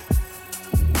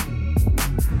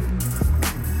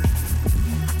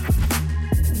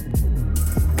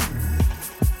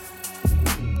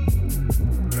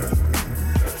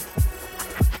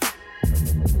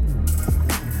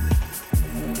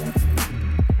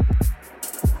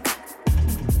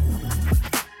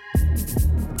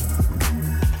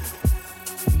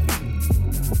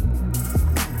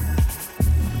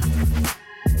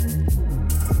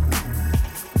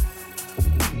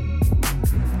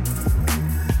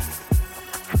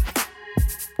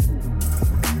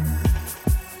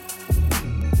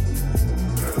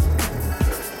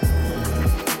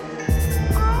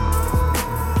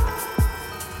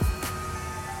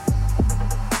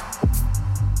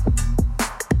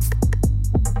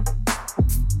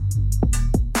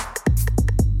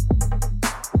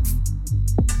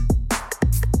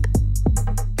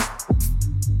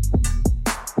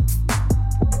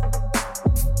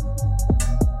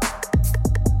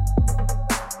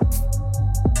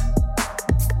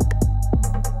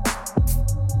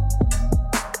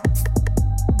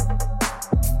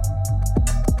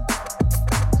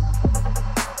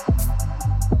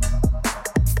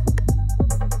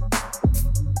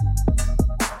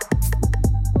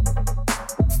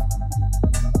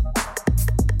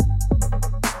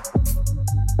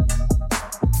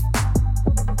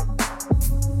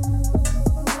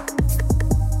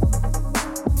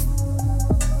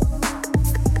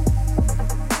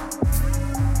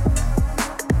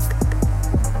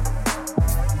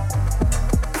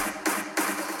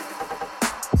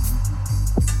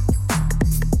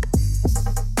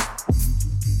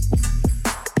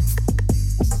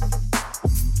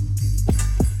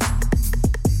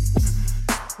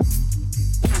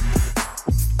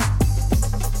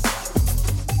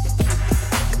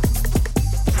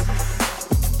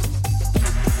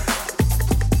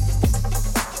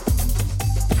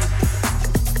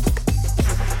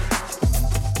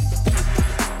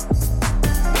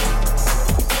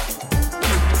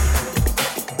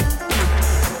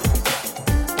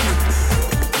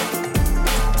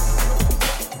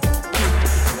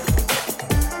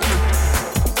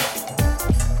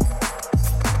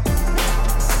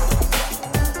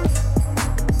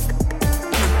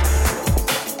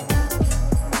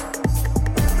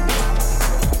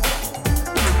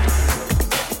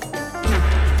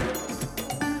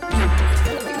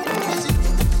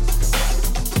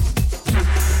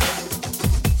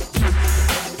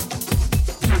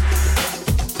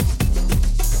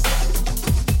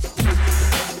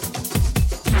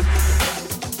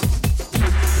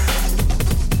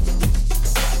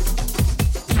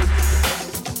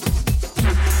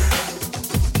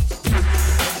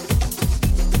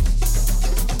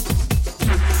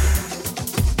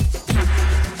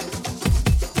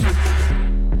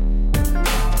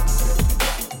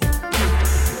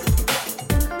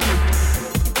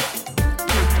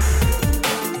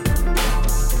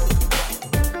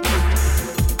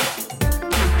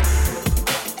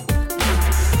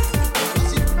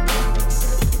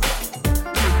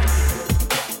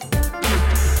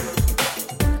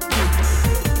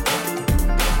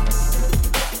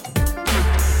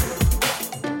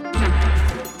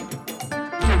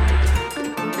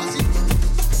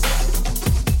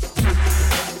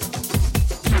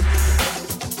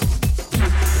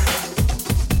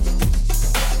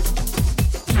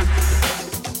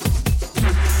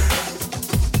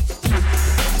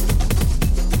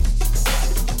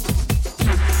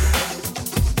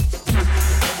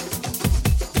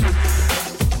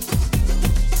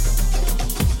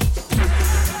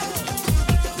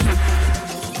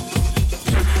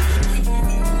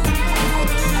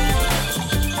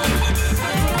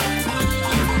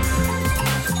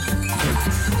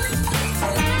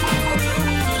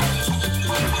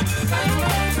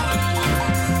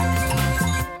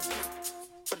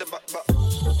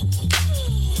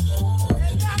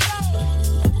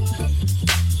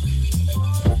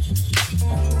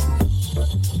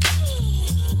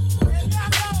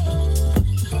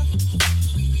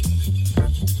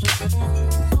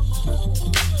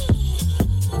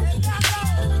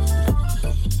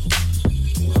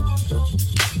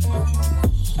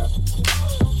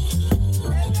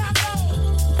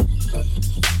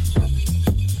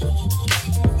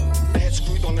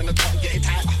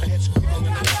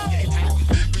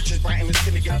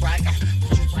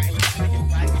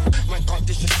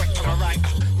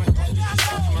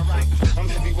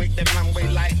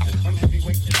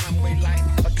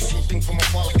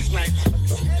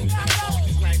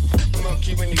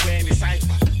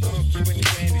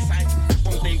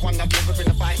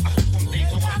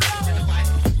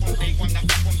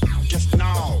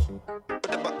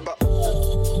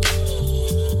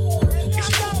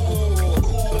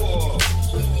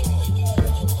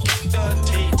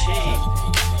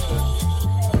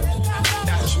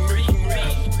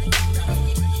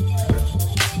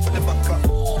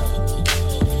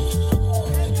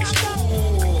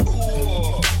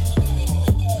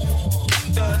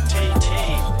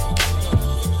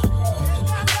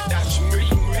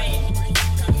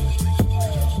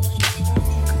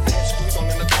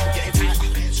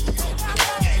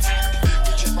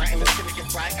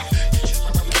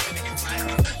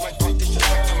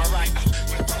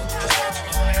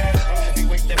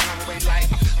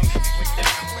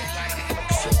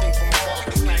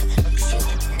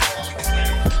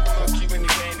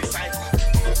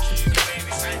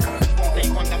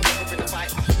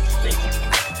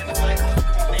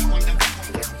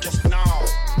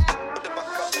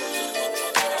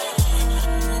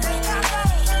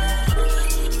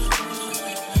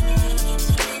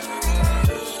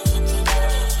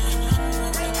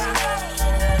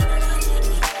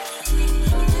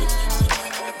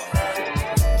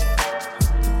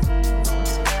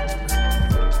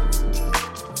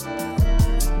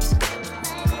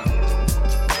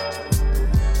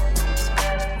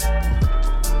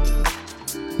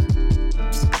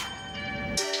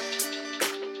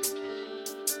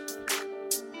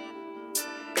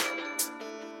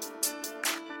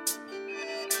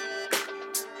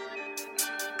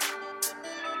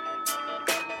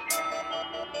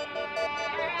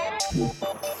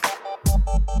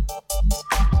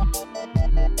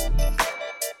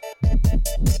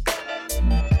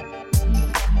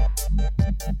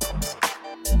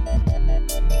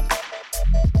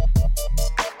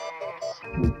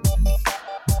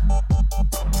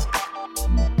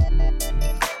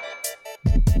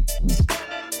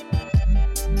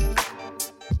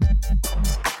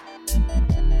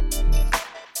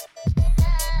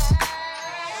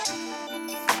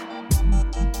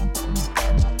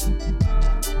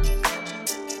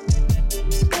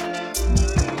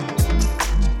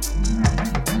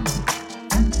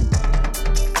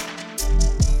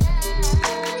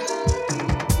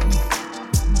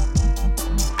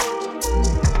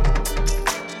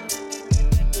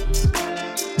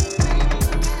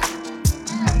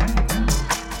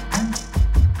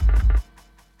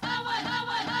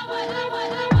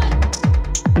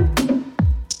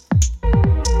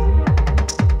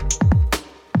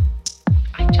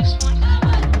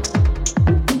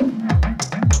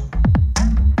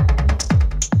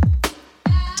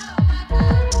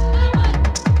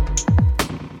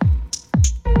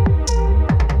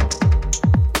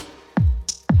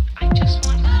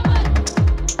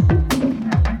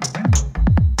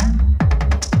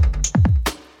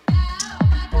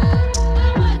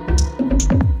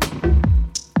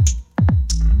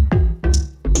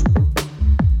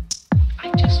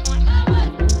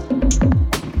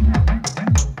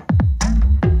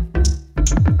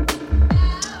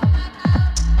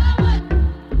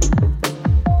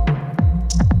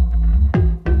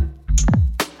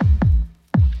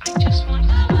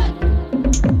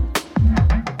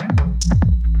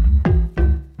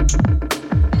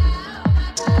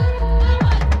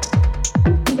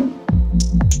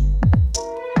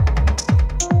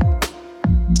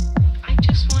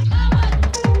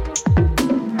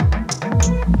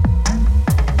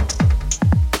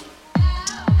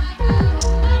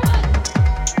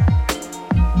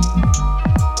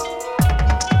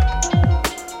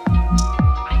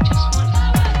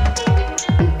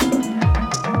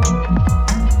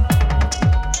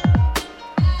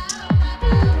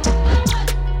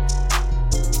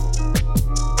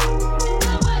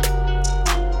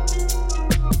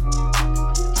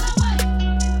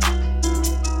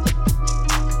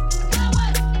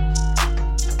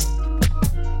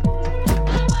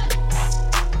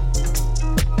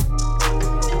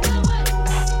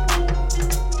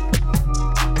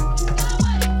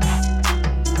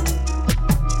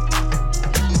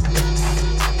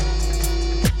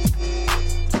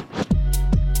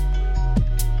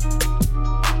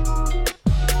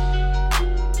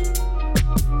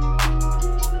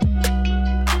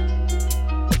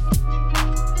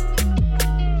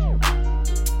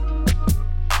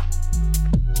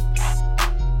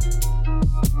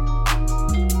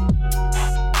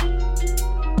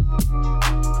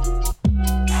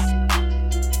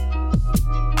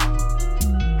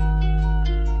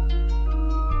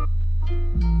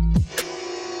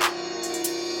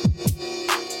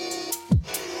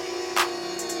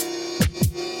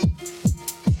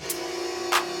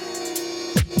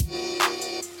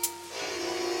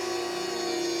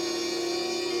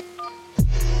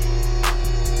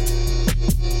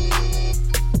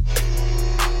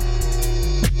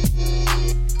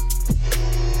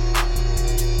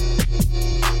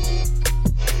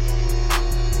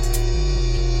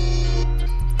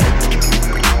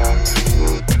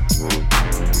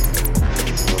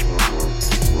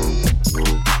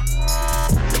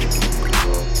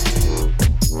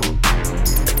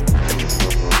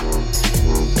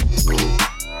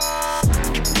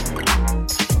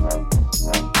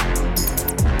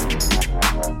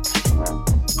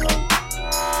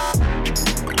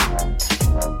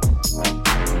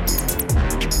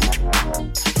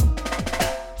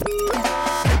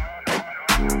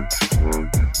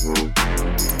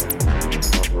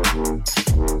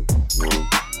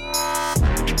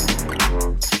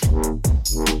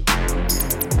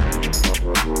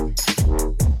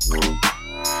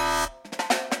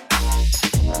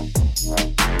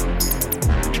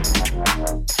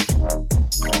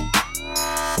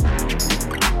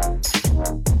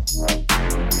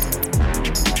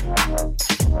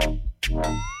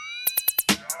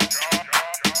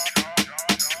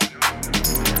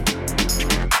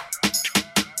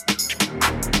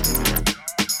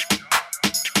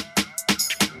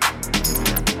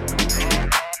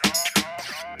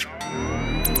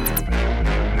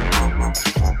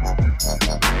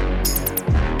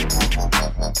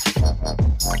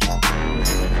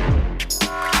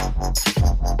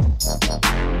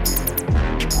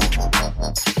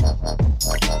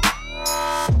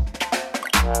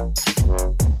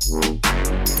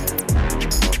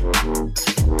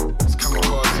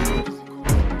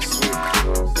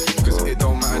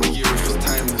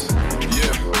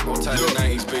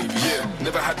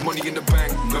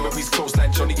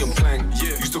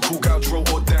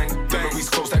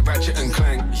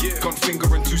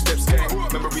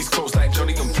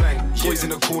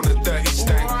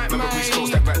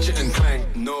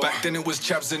 then it was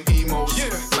chavs and emos.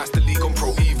 Master League on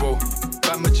Pro Evo.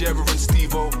 Bam Majera and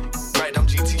Steve-O. Write down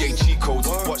GTA cheat codes.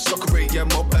 Watch Soccer AM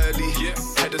up early.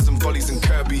 Headers and volleys and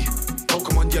Kirby.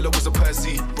 Pokemon Yellow was a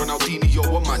Percy.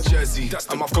 Ronaldinho on my jersey.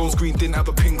 And my phone screen didn't have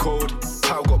a pin code.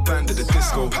 Pow got banned at the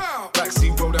disco.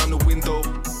 Backseat roll down the window.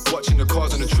 Watching the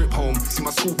cars on the trip home. See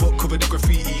my school book covered in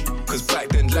graffiti. Cause back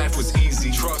then life was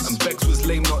easy. Trust. And Bex was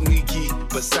lame, not sneaky.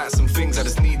 But sat some things that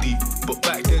is needy. But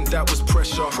back then that was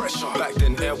pressure. Back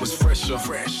then air was fresher.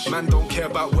 Man don't care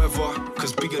about weather.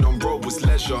 Cause being on road was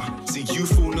leisure. See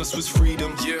youthfulness was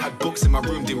freedom. Had books in my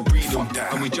room, didn't read them.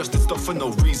 And we just did stuff for no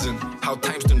reason. How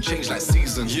times done change like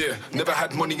season. Never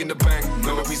had money in the bank.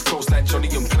 Memories close like Johnny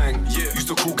and Plank. Used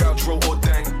to call Goucho or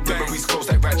Dang. Memories close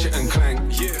like Ratchet and Clank.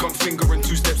 Gun finger and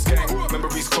 2 steps gang.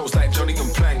 Memories close like Johnny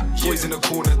and Plank. Boys in the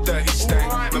corner, dirty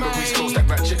stank. Memories close like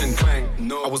Ratchet and Clank.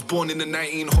 I was born in the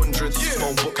 1900s.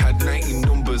 Phone book had 19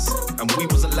 numbers. And we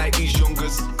wasn't like these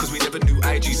youngers. Cause we never knew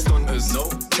IG stunters.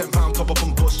 £10 top up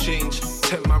on bus change.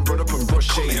 10 man run up and rush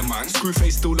shade.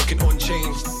 Screwface still looking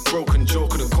unchanged. Broken Joe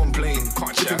couldn't complain.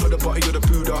 Chipping for the body of the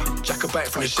Buddha. Jack a bite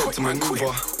from the shed to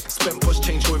maneuver. Spent bus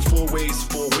change going 4 ways.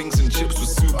 4 wings and chips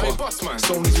was super.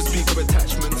 Sony to speak of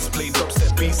attachments. Played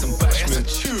dubstep beats and bashment.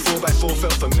 4x4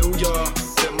 felt familiar.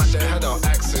 Them man that had our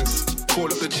accents. Call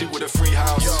up the chick with a free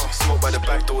house. Smoke by the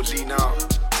back door, lean out.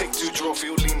 Take 2 draw,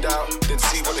 feel leaned out. Then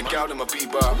see what the gal in my beat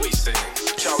bar.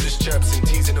 Childish chirps and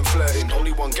teasing and flirting.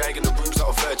 Only one gang in the room's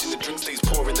not a virgin. The drink stays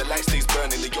pouring, the light stays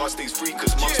burning. The yard stays free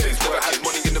cause mum stays never had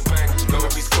money in the bank.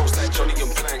 Memories close like Johnny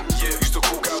and Plank. Used to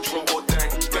call Goucho or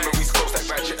Dang. Memories close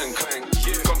like Ratchet and Clank.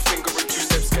 Gun finger and 2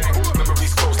 steps gang.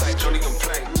 Memories close like Johnny and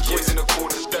Plank. Boys in the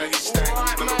corner, dirty stank.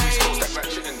 Memories close like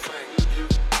Ratchet and Clank.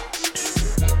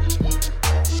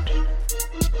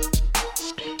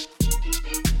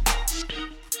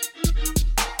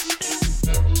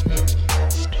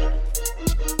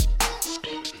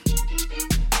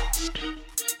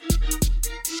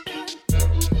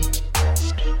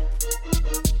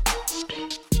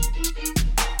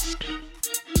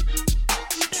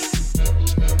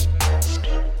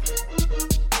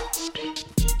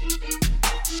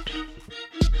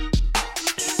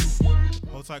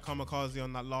 Kamikaze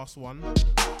on that last one.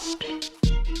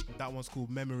 That one's called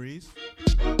Memories.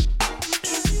 I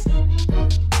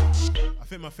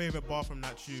think my favourite bar from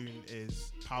that tune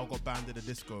is Pow got banned at the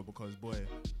disco because boy,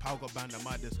 Pow got banned at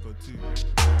my disco too.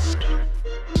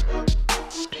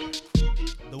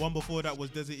 The one before that was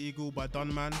Desert Eagle by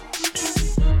Dunman.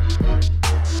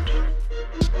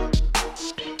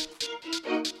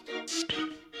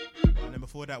 And then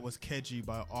before that was Keji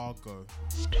by Argo.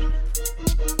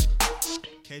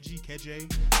 Keji, Kej.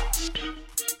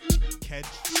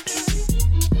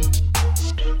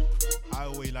 I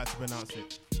always like to pronounce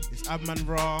it. It's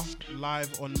Abmanrah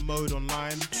live on Mode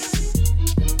Online.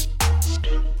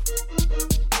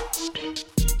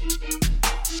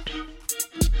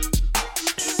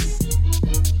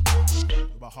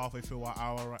 About halfway through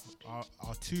our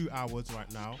 2 hours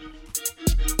right now.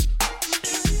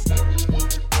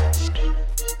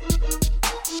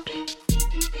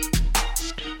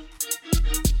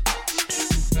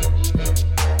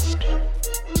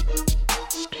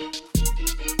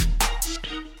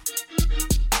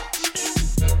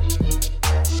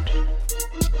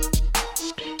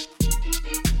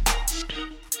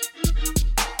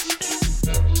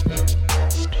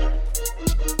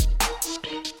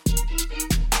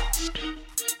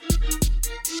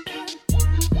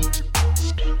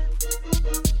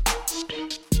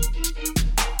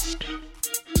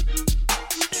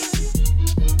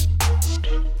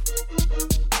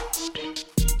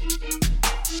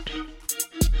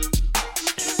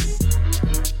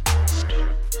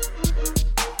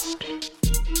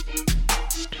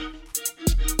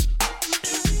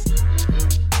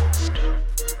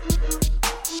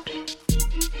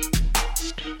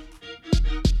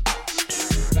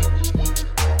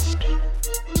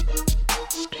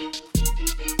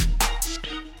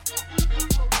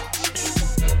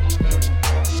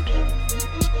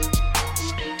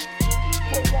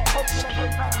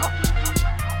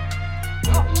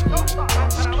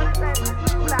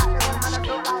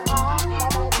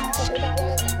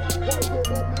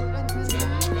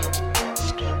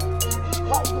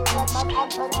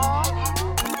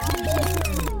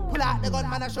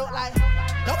 man, I shout like,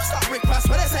 don't stop Rick Pass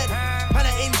what I said. Man,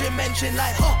 I engine mention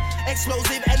like, huh.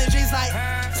 Explosive energies like,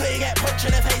 so you get punched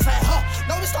in the face like, huh.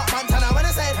 Don't stop Montana when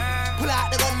I said, pull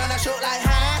out the gun, man, I shout like,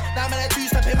 huh. Now man, I two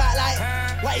stepping back like,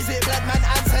 What is it, blood man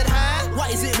answered, huh?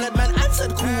 What is it, blood man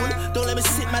answered, cool? Don't let me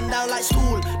sit man down like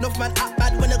stool. Enough man act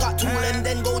bad when I got tool and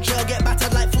then go jail, get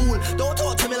battered like fool. Don't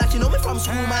talk to me like you know me from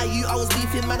school, my you. I was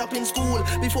beefing man up in school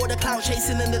before the clout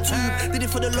chasing in the tube. Did it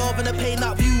for the love and the pain,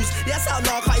 not views. Yes, I'm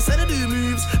narcotics and I do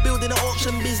moves. Building an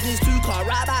auction business, 2 car,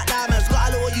 right back diamonds. Got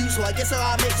a little use, so I guess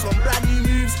I'll make some brand new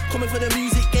moves. Coming for the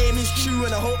music game is true,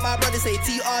 and I hope my brothers say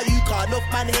TRU. Car enough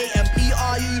man hate and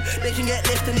PRU. They can get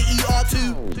left in the ER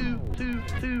too.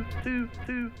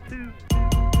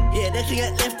 Yeah, they can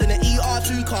get left in the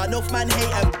ER2. Car enough man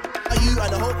hate and you,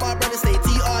 and I hope my brothers say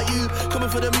TRU. Coming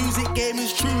for the music game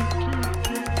is true.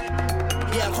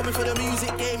 Yeah, I'm coming for the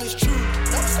music game is true.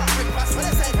 Don't stop Rick Ross when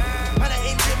I say man, I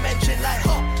engine mention like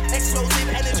explosive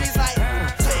energies like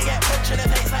so you get punched in the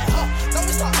face like don't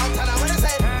stop Montana when I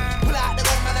say pull out the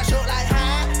gun man I shoot like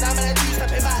now man I do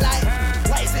stepping back like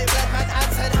what is it blood man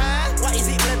answered what is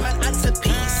it blood man answered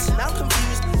peace. Now I'm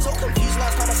confused, so confused.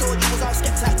 Last time I saw you was all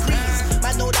skeptic like grease.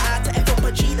 Man know that I had to F up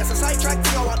a G. That's a sidetrack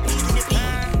thing I want P in your P.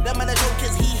 That man a joke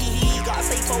is he. Gotta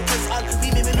stay focused on me.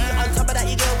 On top of that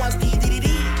you girl wants D.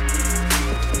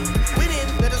 Winning,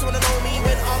 they just wanna know me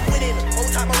when I'm winning. Old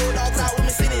time I roll dogs out with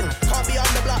me sinning. Can't be on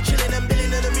the block chilling and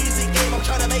billing in the music game. I'm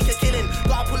trying to make a killing.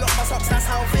 Gotta pull up my socks, that's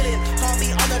how I'm feeling. Can't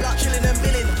be on the block chilling and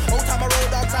billing. Old time I roll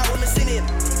dogs out with me sinning.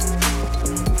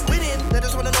 Winning, they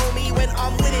just wanna know me when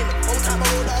I'm winning. Old time I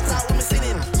roll dogs out with me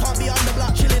sinning. Can't be on the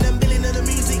block chilling and billing in the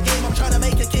music game. I'm trying to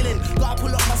make a killing. Gotta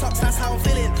pull up my socks, that's how I'm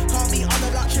feeling. Can't be on the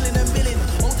block chilling and billing.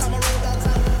 Old time I roll dogs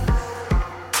out.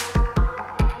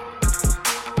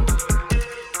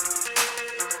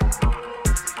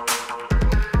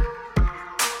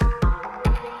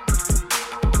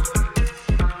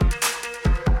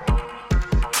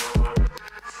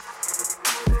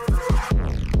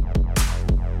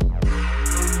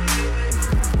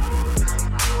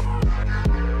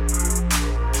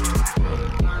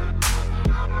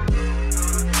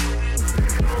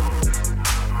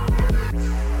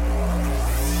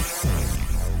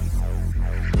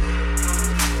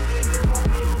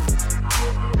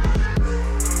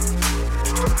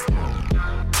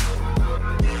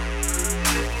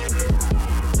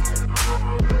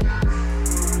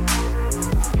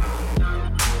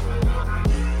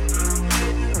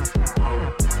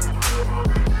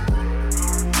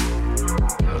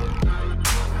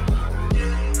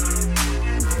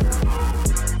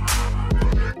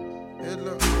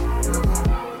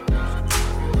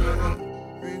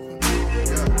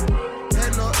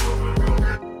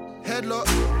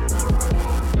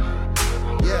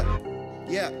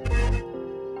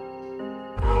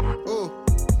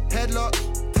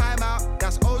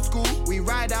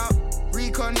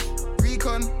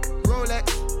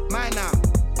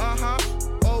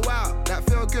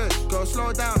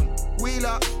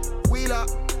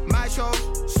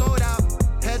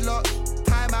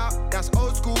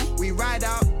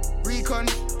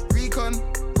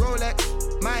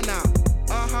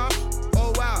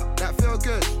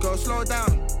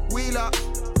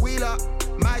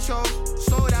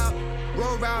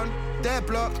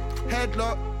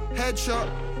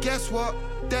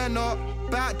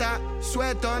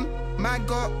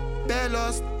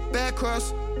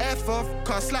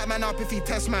 If he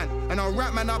test man, and I'll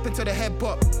wrap man up into the head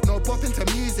bop. No bop into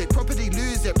music, property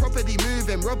lose it, property move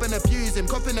him, rob and abuse him,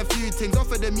 copping a few things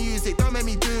off of the music. Don't make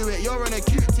me do it, you're on a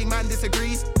cute thing, man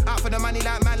disagrees. Out for the money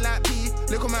like man like P,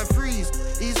 little man freeze.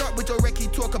 Ease up with your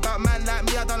recce, talk about man like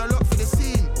me. I done a lot for the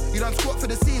scene. You done squat for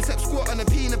the scene, except squat on the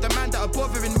peen of the man that are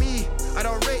bothering me. I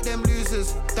don't rate them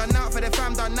losers. Done out for the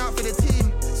fam, done out for the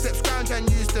team. Step scrounge and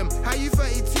use them. How you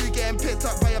 32 getting picked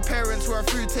up by your parents who are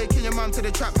through taking your mum to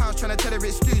the trap house trying to tell her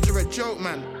it's stooge, you're a joke,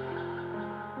 man.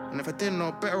 And if I didn't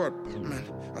know better, man,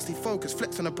 I see focus,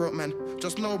 flex on a broke man.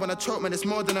 Just know when I choke, man, it's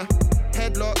more than a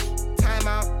headlock,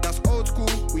 timeout, that's old school,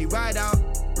 we ride out.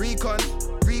 Recon,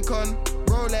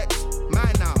 Rolex,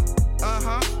 mine now.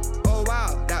 Oh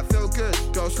wow, that feel good,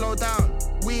 go slow down.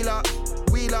 Wheel up,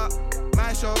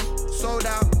 my show, sold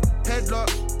out. Headlock,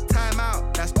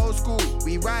 timeout, that's old school,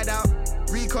 we ride out.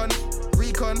 Recon,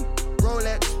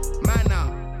 Rolex, mine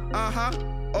now.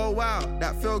 Oh wow,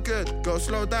 that feel good, go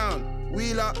slow down.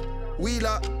 Wheel up,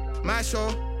 my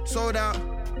show, sold out.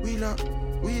 Wheel up,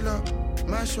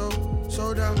 my show,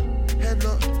 sold out.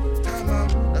 Headlock,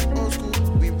 timeout, that's old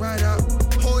school, we ride out.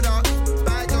 Hold up,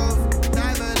 bag of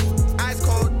diamond, ice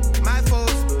cold, my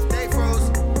foes, they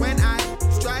froze. When I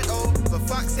strike for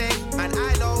fuck's sake, and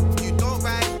I know you don't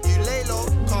ride, you lay low.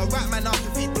 Can't rap man up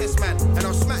if he test man, and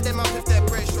I'll smack them up if they're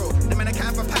brain show. The man I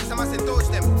can't for packs, I must indulge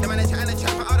them. The man I chat and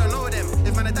chat, but I don't know them.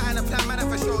 If man I die in a plan, man I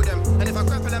for show them. And if I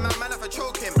grapple them out, man I for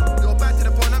choke him. You're bad to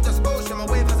the bone, I'm just ocean. My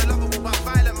wave has a lovable but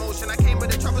violent motion. I came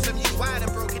with a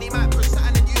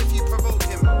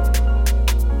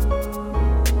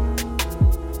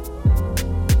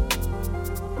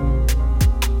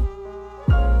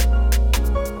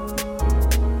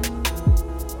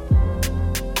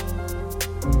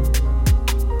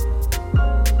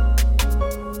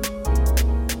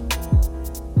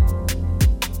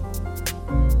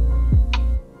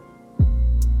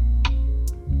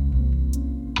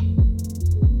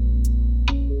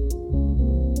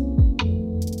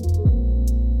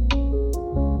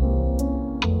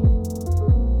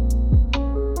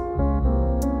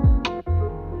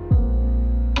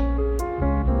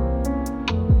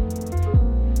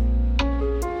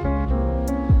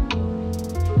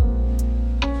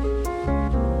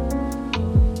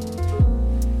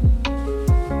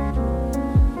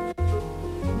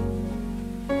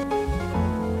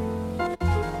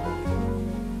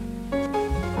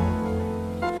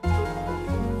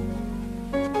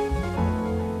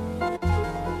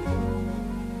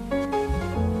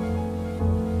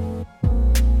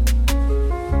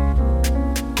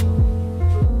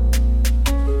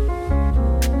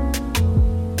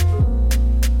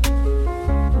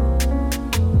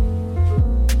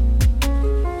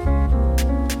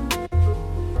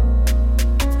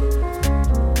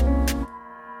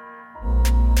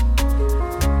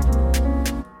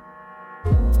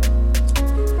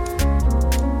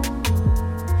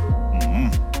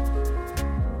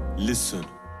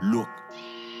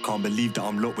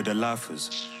locked with the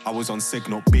lifers. I was on seg,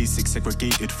 not basic,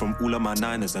 segregated from all of my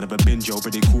niners. I never been jail,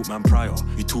 but they caught man prior.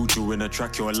 You told you in a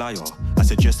track, you're a liar. I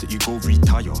suggest that you go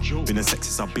retire. Been a sex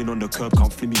since I've been on the curb,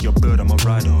 can't flip me your bird, I'm a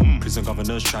rider. Prison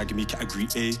governors try give me category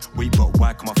A. Wait, but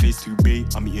why can my face too big?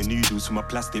 I'm eating noodles from a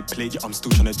plastic plate. Yeah, I'm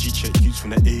still trying to G-check youths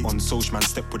from the A. On social man,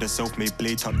 step with a self-made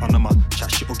blade. Tuck under my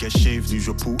chat shit or get shaved. News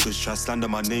reporters try slander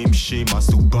my name. Shame, I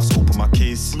still bust open my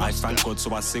case. I thank God,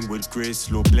 so I sing with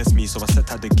grace. Lord bless me, so I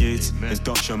set out the gates.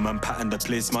 Induction man, pattern the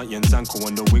place. Mighty and Zanko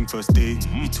on the wing first day.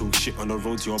 You talk shit on the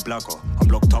road to your blagger. I'm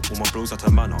locked up, all my bros at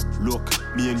a manor. Look,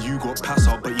 me and you got pass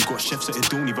out, but you got chefs that it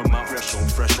don't even matter.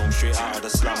 Fresh on, straight out of the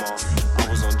slammer. I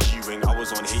was on G-Wing, I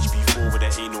was on HB4 where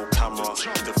there ain't no camera.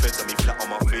 The feds had me flat on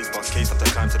my face, but case have to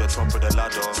climb to the top of the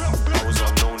ladder. I was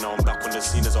unknown, now I'm back on the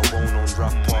scene as a well-known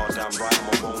rapper. Damn right,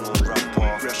 I'm a well-known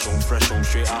rapper. Fresh on,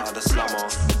 straight out of the slammer.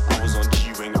 I was on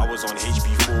G-Wing, I was on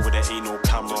HB4 where there ain't no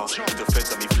camera. The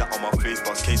feds had me flat on my face,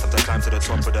 but case have to climb to the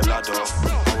top of the ladder.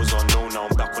 I was unknown, now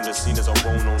I'm back on the scene as a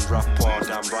well-known rapper.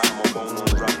 Damn right, I'm a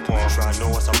well-known rapper. Try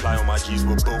know I supply on my G's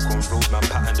with broke on roads, man,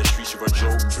 pattern the streets, you're a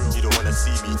joke. You don't wanna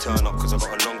see me turn up, cause I got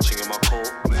a long ching in my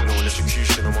coat. No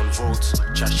electrocution, I'm on votes.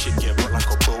 Chat shit, get brought like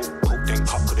a boat. Poke then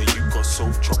cut, cause the you got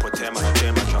soap. Chop a tear, man, I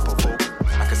dare, man, trap a vote.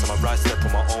 I guess I'm a right step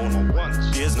on my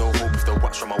own. There's no hope if the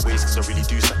watch from my waist, cause I really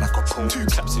do set like a cone. 2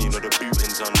 claps and you know the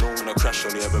booting's unknown. When I crash,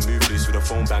 only ever move loose with the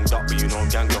phone banged up, but you know I'm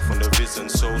ganged off on the viz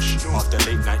and social. After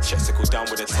late night checks, it goes down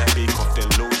with a 10 bake off, then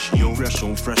low. Yo, fresh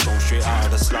on, straight out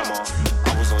of the slammer.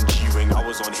 I was on G-Wing, I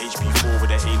was on HB4 where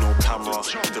there ain't no camera.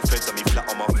 The feds had me flat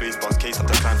on my face, but case had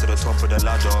to climb to the top of the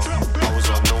ladder. I was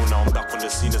unknown, now I'm back on the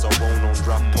scene as a well-known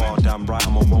rapper. Damn right,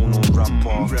 I'm a well-known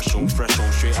rapper. Fresh on,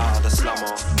 straight out of the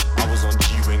slammer. I was on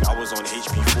G-Wing, I was on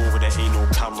HB4 where there ain't no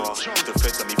camera. The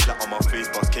feds had me flat on my face,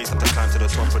 but case had to climb to the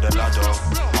top of the ladder.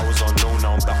 I was unknown,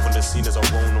 now I'm back on the scene as a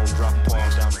well-known rapper.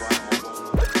 Damn right, I'm a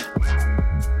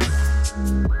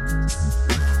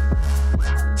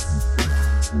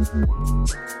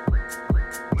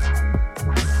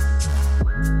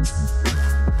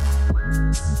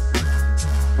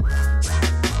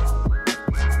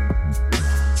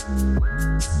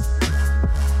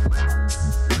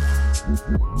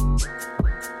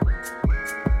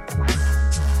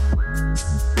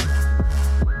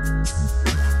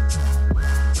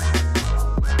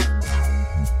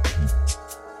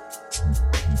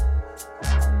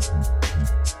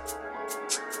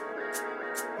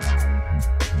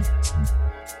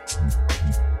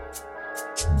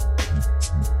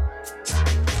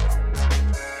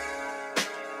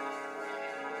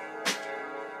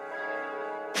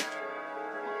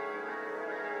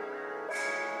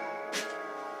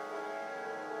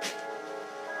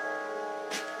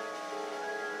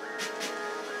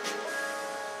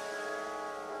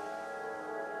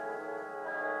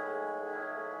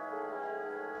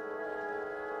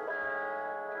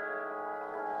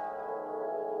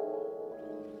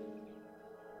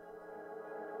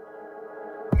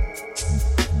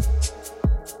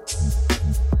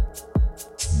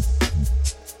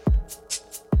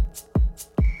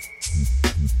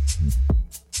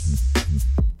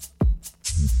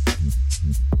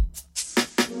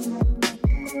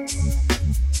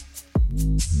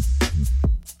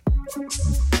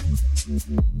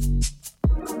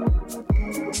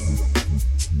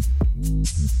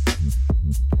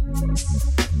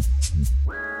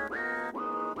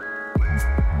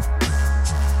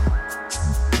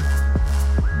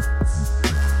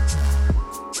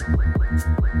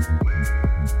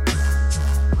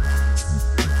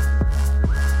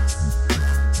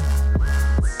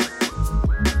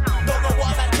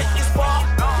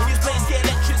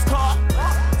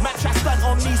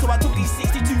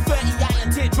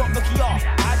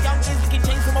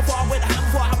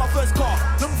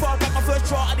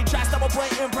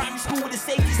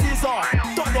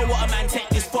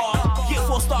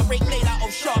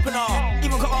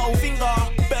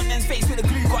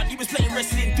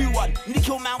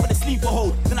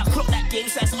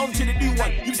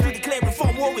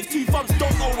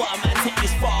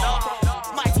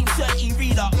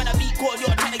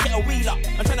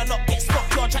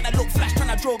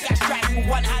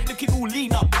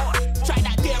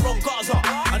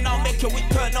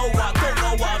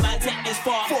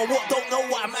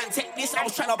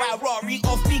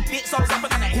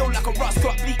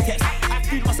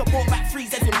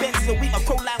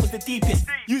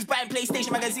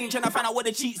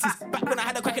the cheats is. Back when I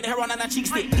had a crack in the hair on and I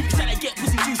cheeks it. You was trying to get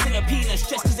pussy juice in your penis.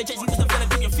 Just cause the Jesse was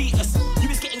developing your fetus. You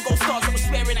was getting gold stars, I was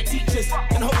swearing at teachers.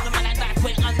 And holding a man at knife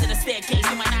went under the staircase.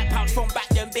 In my 9 pounds from back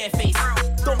then bare face.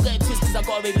 Don't get it twisted cause I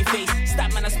got a baby face.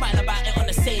 Stab man, I smile about it on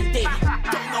the same day.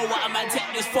 Don't know what a man take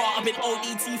this far. I've been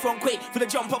ODT from Quay. For the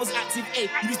jump, I was active, A.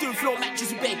 You was doing floor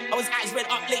matches with Bay. I was eyes red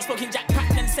up, late smoking Jack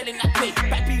Pack and selling that way.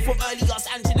 Back beef from early, us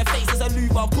ants in the face. There's a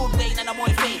Luba, called Wayne, and I'm on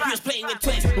fade. You was playing with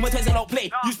twins, when my toys I don't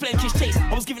play. You was playing Kiss Chase,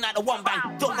 I was giving out the one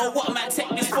bang. Don't know what a man take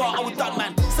this far, I was done,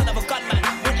 man. Son of a gunman.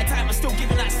 Winter time, I'm still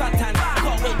giving that suntan. I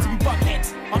can't wait to be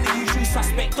buckheads. I'm the usual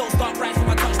suspect. Don't start rising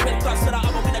my touch pen. Dust so that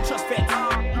I'm gonna trust bet.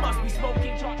 You must be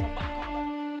smoking, charge my back.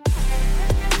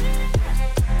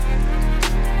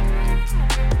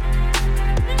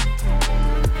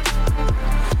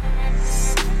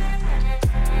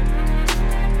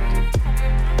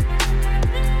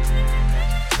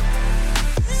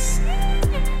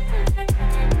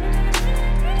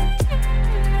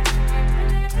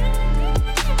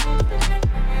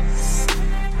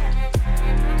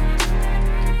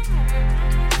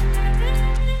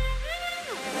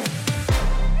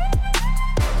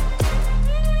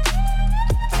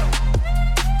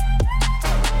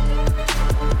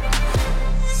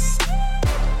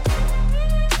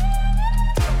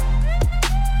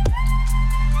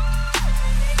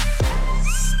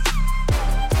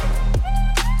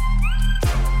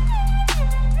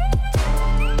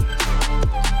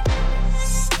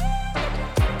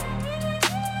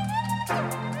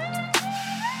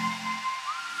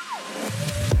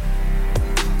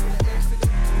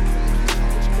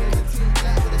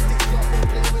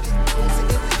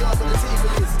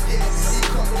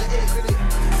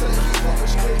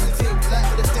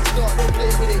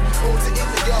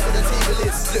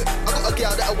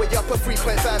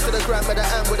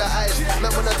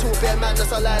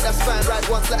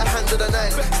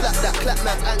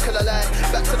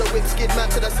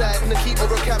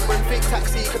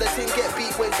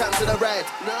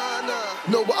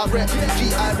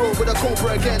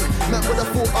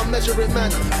 Measuring man,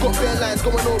 got bare lines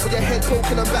going over your head,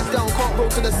 poking them back down. Can't roll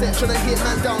to the set, trying to hit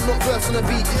man down, not verse on the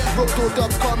beat. Roll door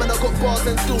dubs, calm and I got bars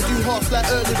and still do half like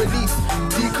early release.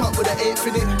 D-cut with an 8th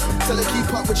in it, tell her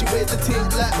keep up when she wears the ting.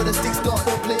 Like when the stick start,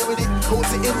 don't play with it. Holds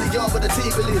it in the yard where the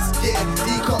table is. Yeah,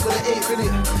 D-cut with an 8th in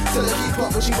it, tell her keep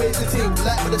up when she wears the ting.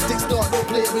 Like when the stick start, don't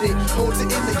play with it. Holds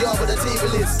it in the yard where the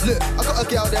table is. Look, I got a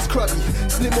gal that's cruddy,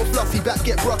 slim or fluffy, back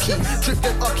get brocky. Drip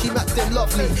them ucky, map them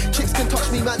lovely. Chicks can touch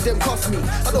me, man, them cost me.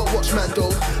 I don't watch man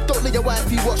though. Don't let your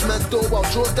wifey watch man's door while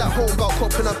draws that home about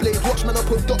copping a blade. Watch man, I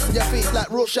put dots in your face like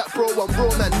Rorschach, bro. I'm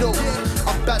raw man, no.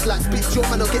 I'm bad like bitch. Your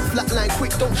man, I'll get flatline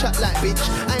quick. Don't chat like bitch.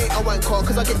 I ain't a wanker,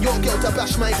 cause I get your girl to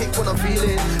bash my dick when I'm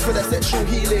feeling. For the sexual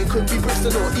healing, could be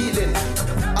Bristol or Ealing.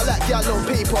 I like y'all on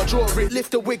paper, draw it,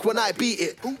 lift the wig when I beat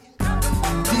it.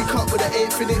 D-cut with an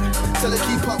 8th in it, tell her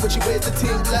keep up when she wears the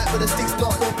ting. Like when the stick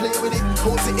start, don't play with it.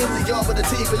 Holds it in the yard where the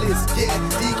table is. Yeah,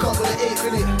 D-cut with an 8th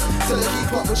in it, tell her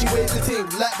keep up when she wears the ting.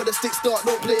 Like when the stick start,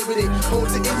 don't play with it.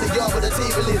 Holds it in the yard where the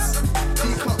table is.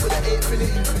 D-cut with an 8th in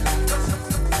it,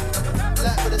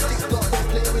 like when the stick start, don't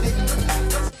play with it.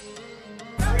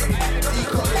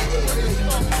 D-cut with an 8th in it,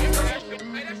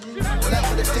 like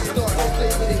when the stick start, don't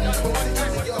play with it. Holds it in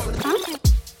the yard where the table is.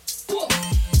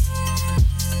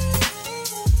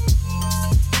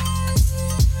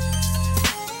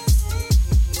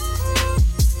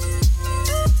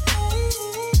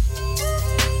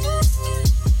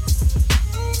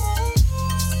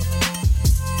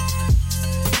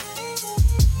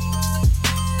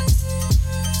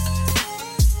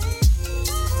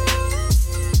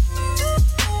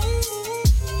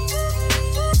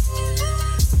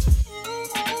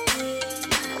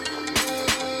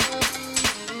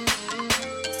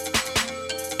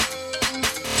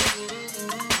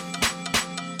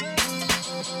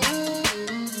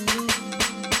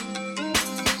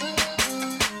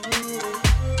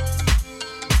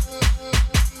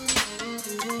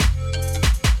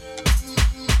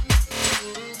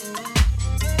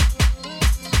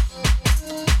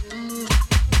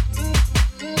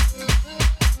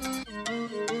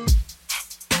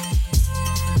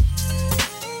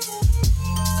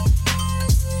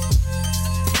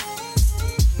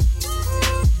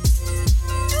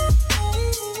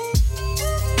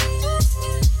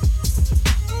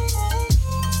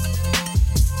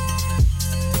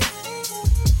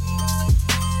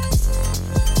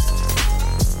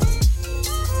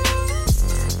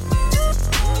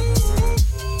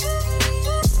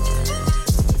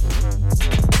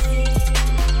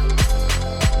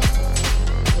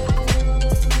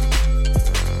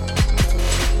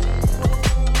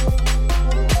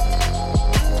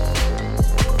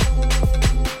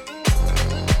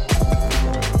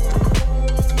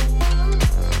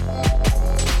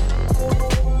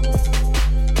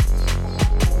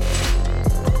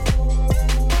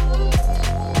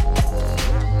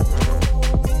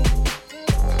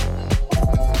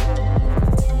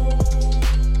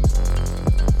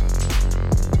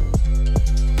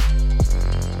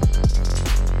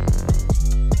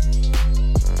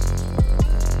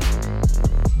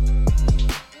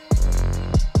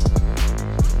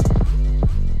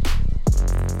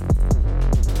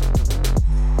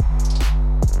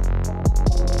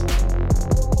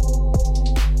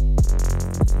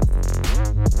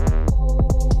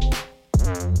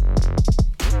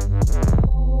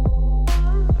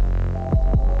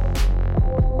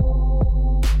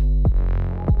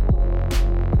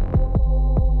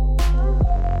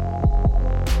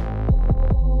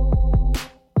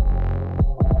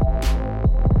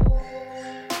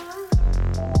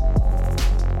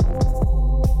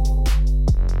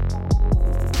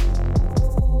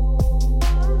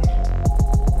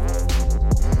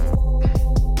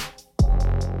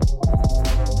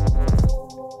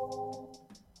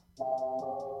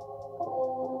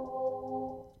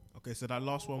 So that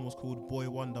last one was called Boy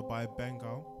Wonder by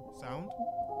Bengal Sound.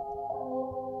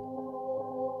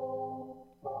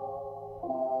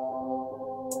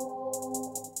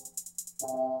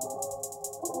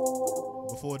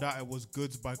 Before that, it was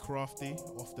Goods by Crafty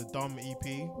off the Dumb EP.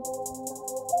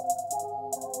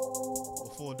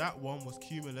 Before that one was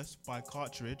Cumulus by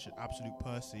Cartridge, Absolute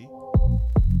Percy.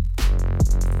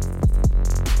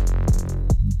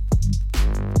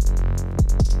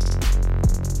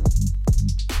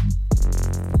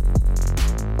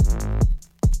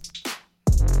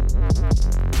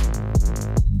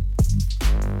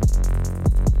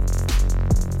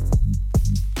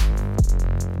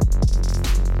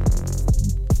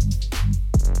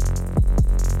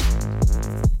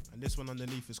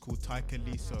 Underneath is called Taika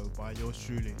Liso by yours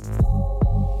truly.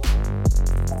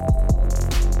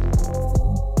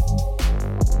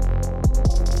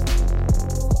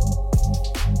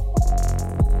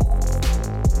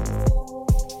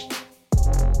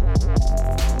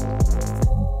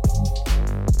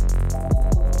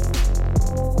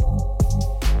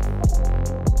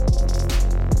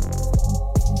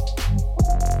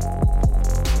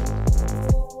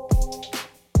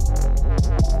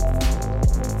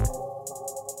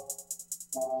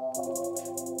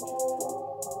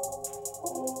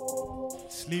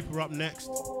 Sleeper up next.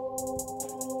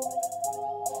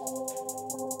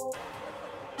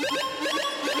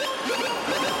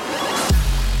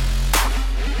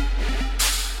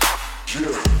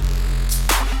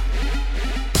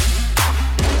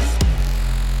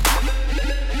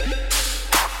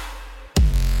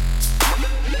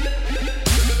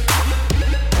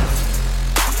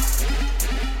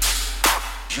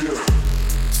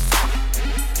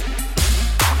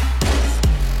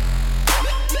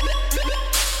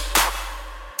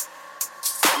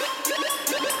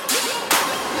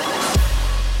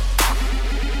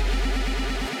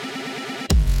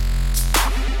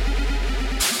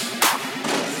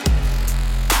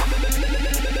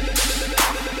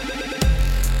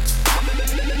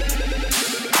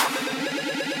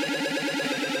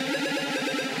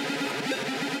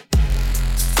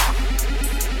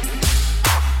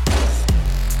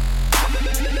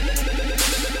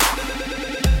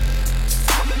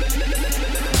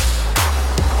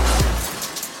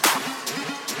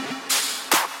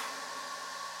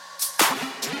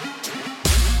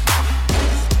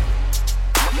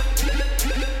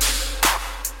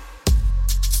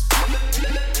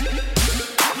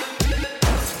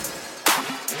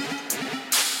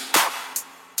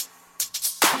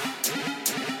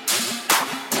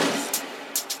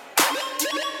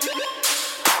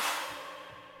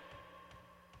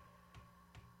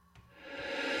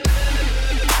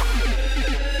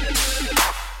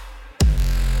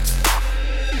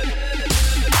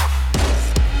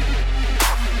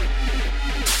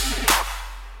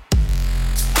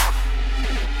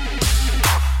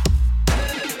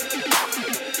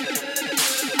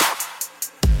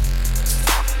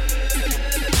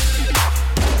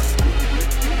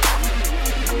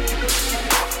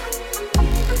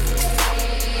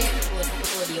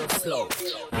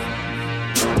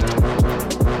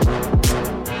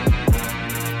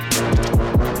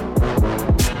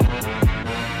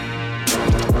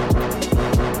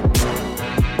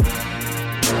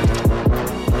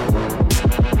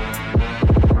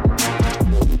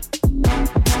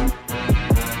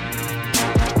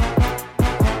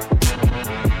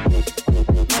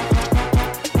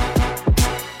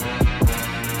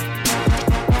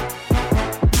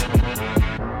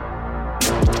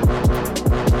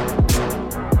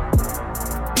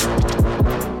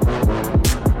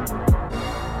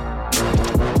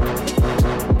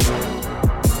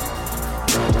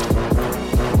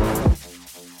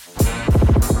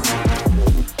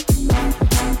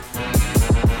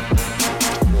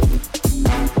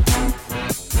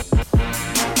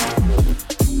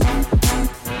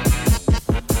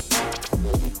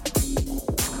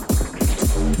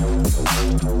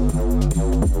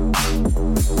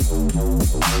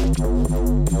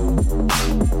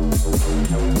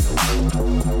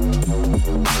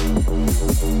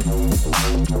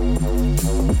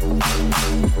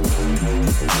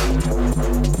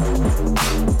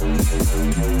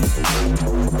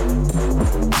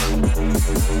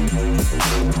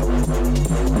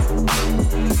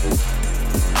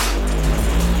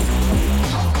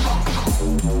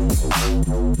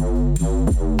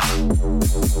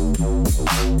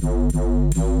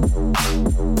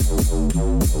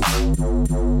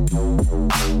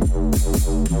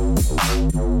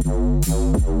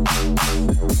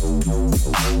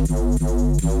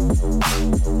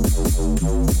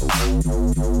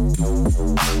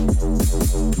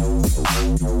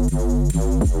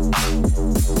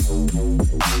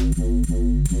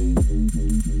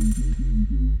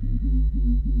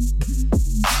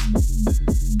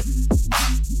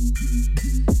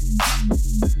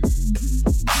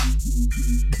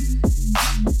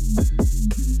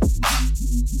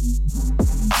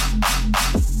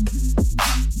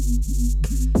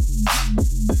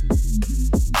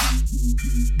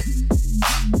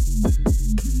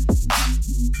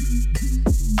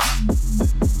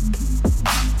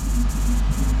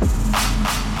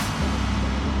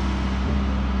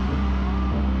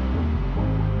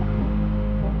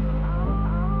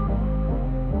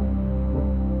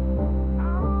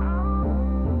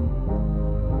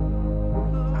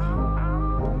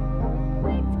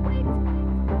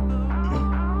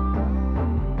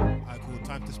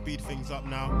 Up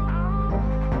now.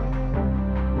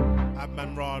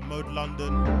 Abmanrah, Mode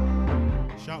London.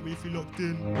 Shout me if you locked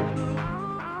in.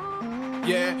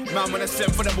 Yeah, man, when I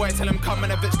send for the boy, tell him come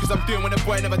and a bitch, cause I'm doing what the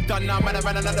boy never done now. Man, I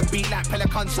ran another beat like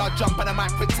Pelican, so I jump on the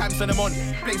mic, quick time, send them on.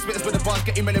 Blink spitters with the bars,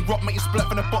 get him in the rock, make you split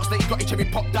from the box, that you got each every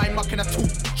pop, dying mucking a tool.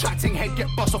 Chatting head, get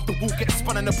bust off the wall, get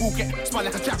spun in the ball, get spun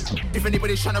like a jab. If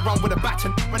anybody's trying to run with a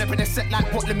baton, run up in a set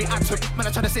like what, let me add to it. Man,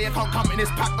 I try to say I can't come in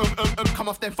this pack, come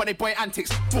off them funny boy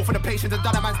antics. Fall for the patience and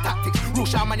done a man's tactics. Real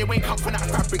shout, man, you ain't come from that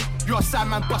fabric. You're a side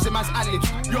man, busting man's ad-libs.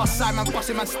 You're a side man,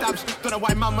 busting man's stabs. Don't know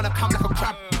why man wanna come like a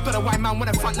crab. Don't know why man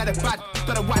wanna front like a bad.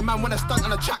 Don't know why man wanna stunt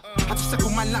on a track. Had to circle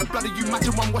man like bloody. You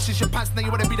imagine one washes your pants, now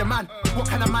you wanna be the man. What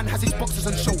kind of man has his boxers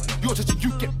and show? You're just a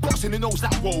you get boxing and knows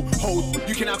that whoa, hold.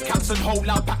 You can have cats and whole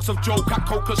loud packs of Joe, crack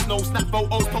coca, snow, snap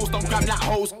photos, post on gram like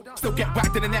hoes. Still get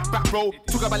whacked in the net back row.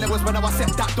 Took about levels when I was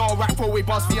set that door, right throwaway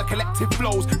bars for your collective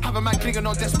flows. Have a man clinging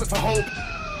on desperate for hope.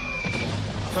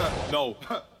 No.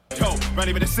 Yo, man,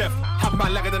 even a Seth. Have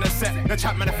man legger than a set. The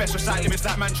chat manifest, recite limits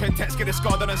like man trend text. Get a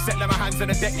scarred on a set, let my hands in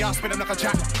the deck. Yeah, I spin them like a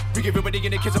chat. We give everybody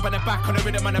in the kids up on the back. On the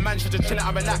rhythm and the man should just chill out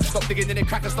and relax. Stop digging in the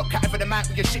crack and stop catting for the man.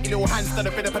 With your shitty little hands, done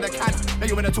a bit up in the can. Now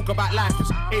you wanna talk about lifeless.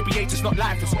 ABH is not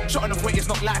lifeless. Shot enough weight is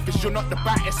not lifeless. You're not the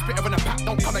brightest. Spitter in a pack.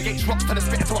 Don't come against rocks, turn a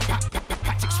spitter to a pack.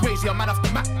 Patrick Swayze, a man off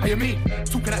the map. How you mean?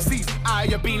 Talking at seas. Out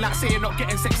of your bean, like saying not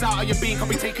getting sex out of your bean. Can't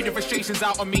be taking your frustrations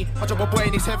out on me. I drop a boy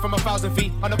in his head from 1,000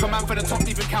 feet. I knock a man for the top,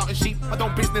 even counting sheep. I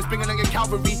don't business, bringing in your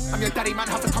cavalry. I'm your daddy, man,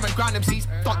 have to come and grind them seas.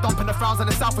 Start dumping the frowns on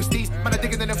the southwest east. Man, are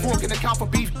digging in the fork in the cow for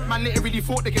beef. Man, literally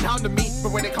thought they can hound me.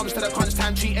 But when it comes to the crunch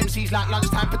time, treat MCs like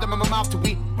lunchtime, put them in my mouth to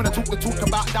eat. When I talk the talk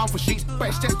about down for sheets, but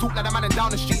it's just talk like a man and down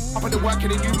the street. I put the work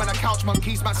in you, man, I couch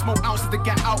monkeys. Man, smoke ounces to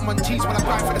get out, man, cheese. When I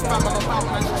grind for the fam, I'm about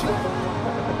man's cheese.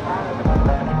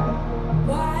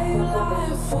 Why you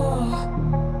lying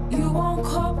for? You won't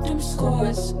cop them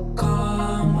scores.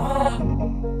 Come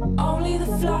on. Only the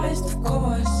flyest, of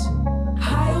course.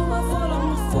 High on my fall on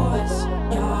my force.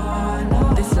 Yeah,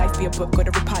 no. This life be a book,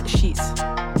 gotta rip out the sheets.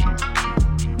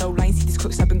 No lines, see these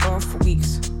crooks, I've been gone for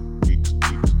weeks.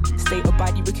 State or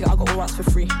body wicked, I got all rights for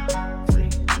free.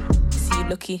 See you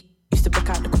lucky, used to book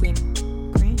out the queen.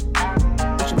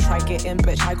 Bitch, I'm trying to get in,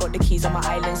 bitch, I got the keys on my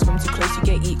island. Swim too close, you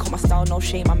get eat, caught my style, no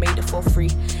shame, I made it for free.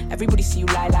 Everybody see you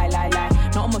lie.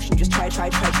 Not emotion, just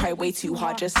try way too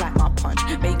hard, just like my punch.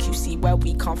 Make you see where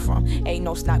we come from. Ain't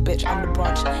no snack, bitch, I'm the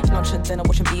brunch. Lunch and dinner,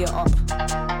 watch and beat it up.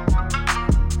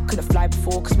 Couldn't fly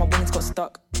before, cause my wings got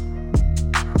stuck.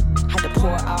 Had to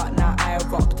pour it out, now I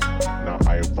erupt.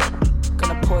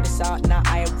 Gonna pour this out, now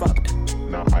I erupt.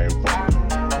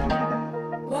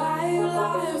 Why you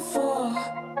lying for?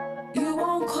 You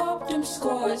won't cop them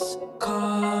scores.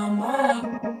 Come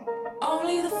on.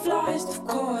 Only the flyest, of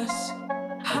course.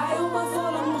 High on my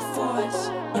fall on my force.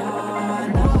 Yeah,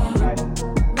 no.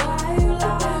 Why you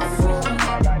lying for?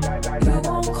 You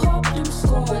won't cop them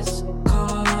scores.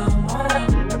 Come on.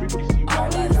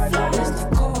 Only the flyest, of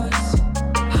course.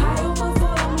 High on my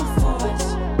fall on my force.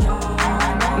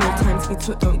 Yeah, no. No time to be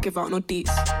took, don't give out no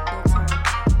deets.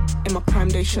 In my prime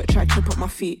day shot, try trip up my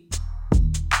feet.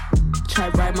 Try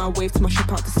ride my wave to my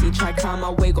ship out to sea. Try climb my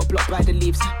way, got blocked by the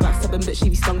leaves. Backstabbing bitch, she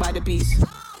be stung by the bees.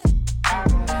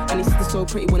 And he's still so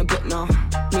pretty, wanna bit now.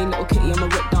 Me and little kitty, I'ma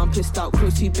rip down, pissed out. Crow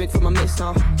too big for my miss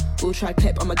now. We'll try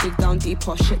clip, I'ma dig down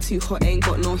deeper. Shit too hot, ain't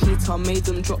got no heater. Made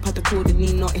them drop, had to call the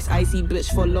Nina. It's icy,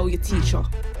 bitch, follow your teacher.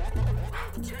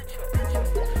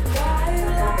 Why you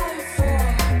lying for?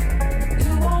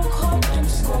 You won't cop them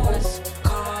scores.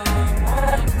 Come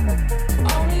on.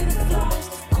 Only the flyest,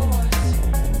 of course.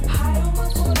 High on my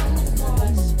fall on my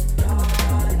force. Yeah,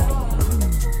 no.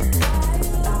 Why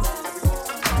you lying for?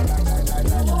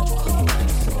 You won't cop them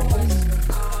scores.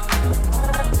 Come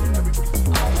on.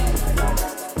 Only the flyest,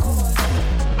 of course. High on my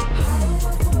fall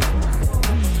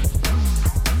on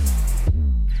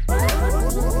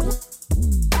my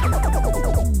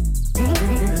force.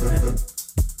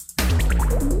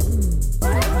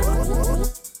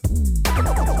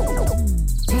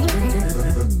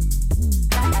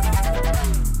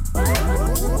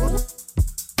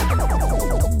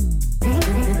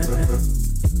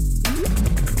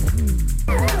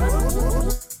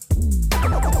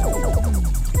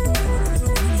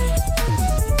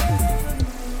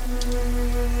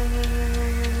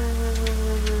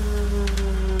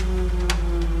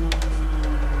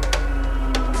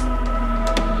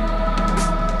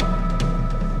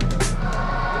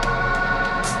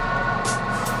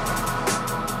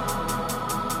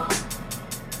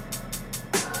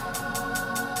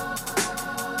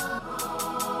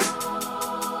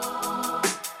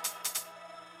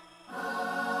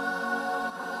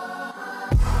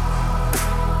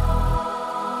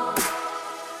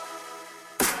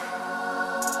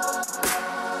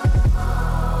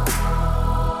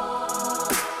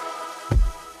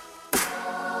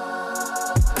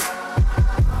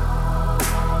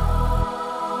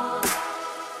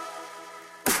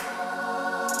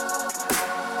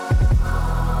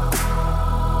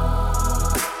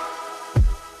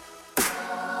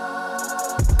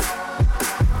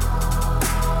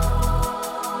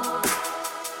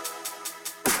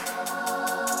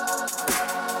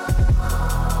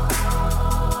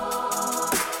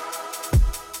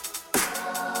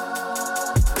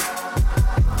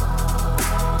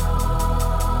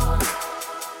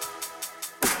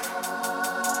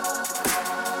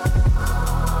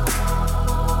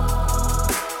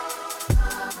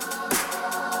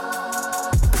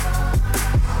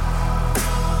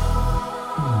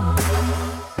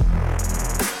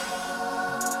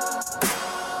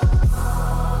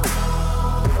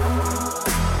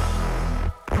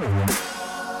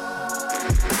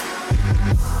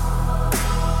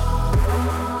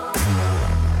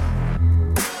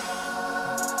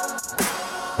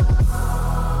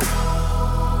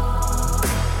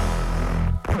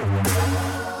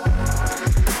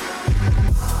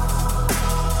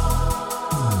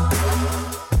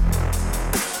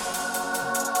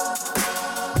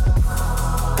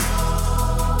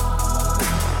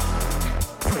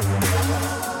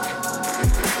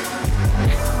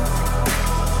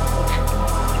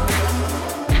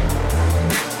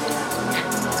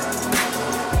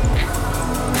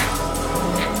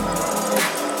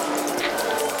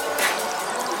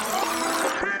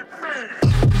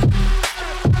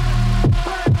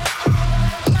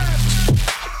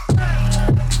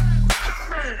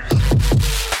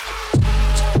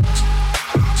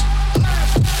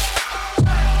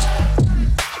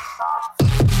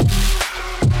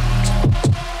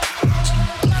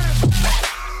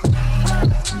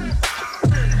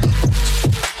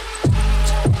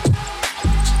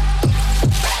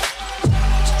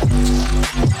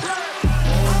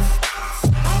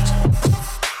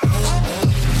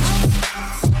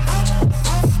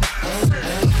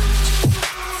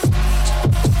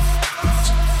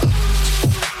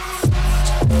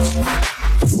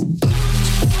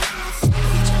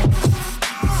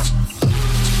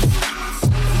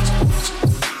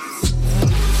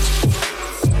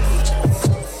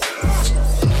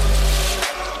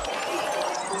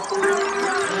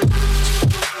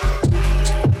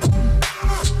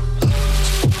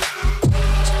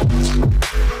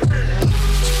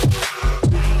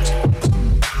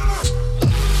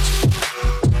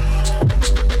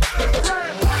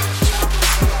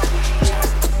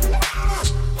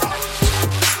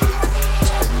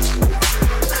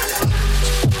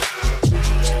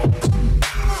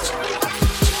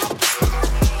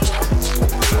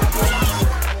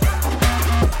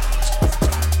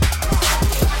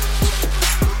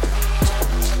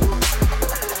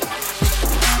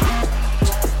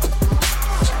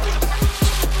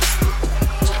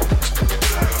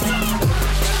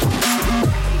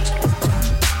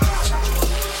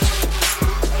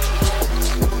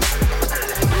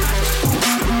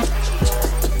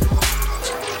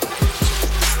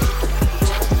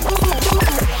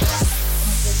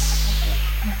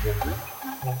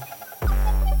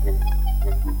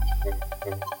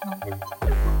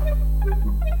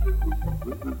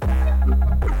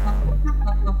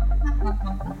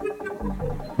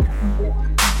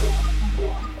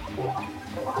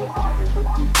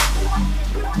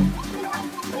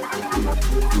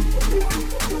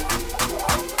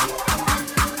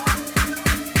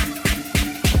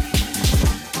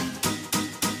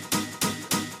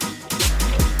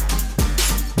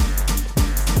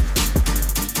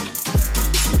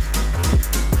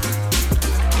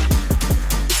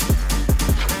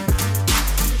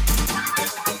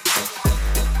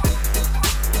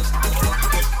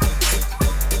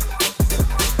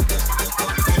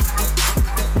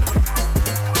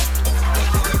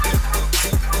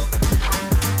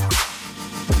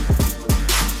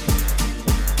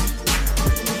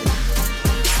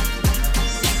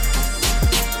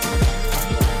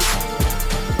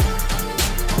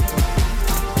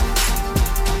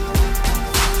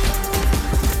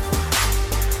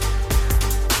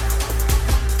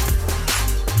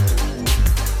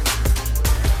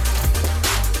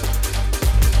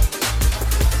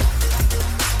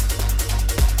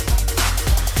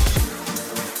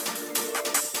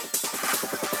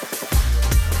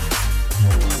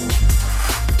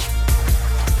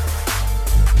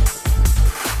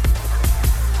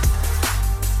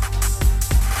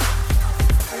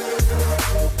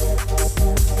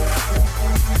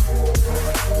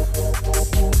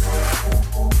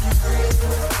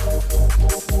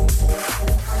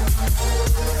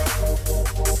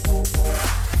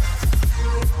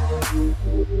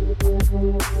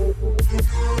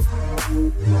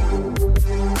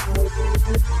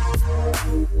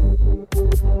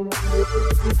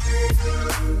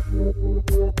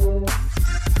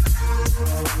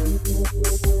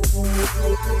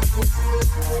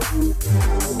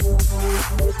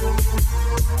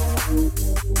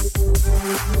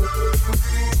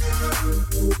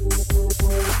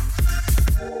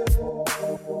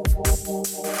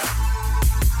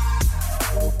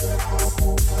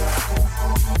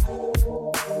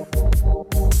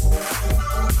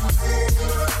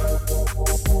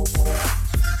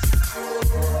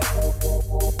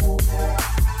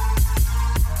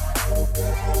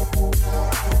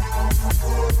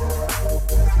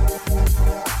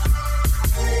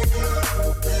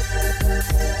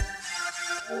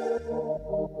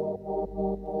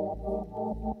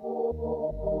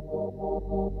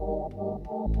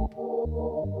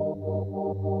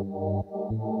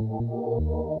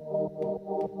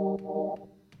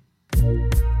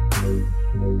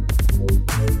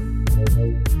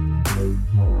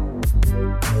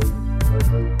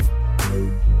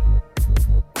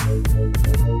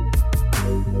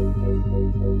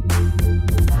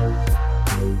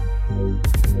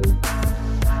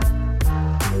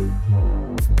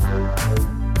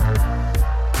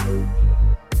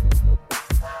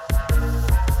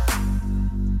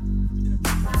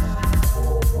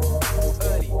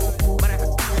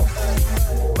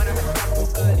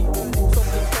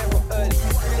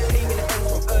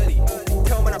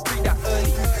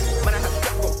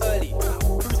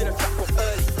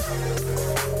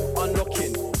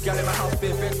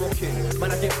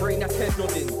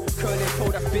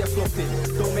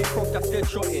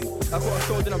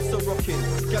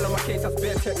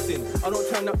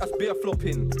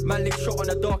 Man lick shot on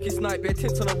the darkest night, bare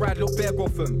tints on the ride, look beg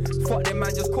off them. Fuck them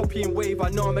man, just copy and wave. I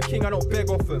know I'm a king, I don't beg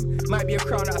off them. Might be a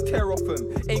crown that I tear off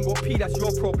them. Ain't got P, that's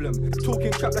your problem.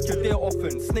 Talking trap like you're there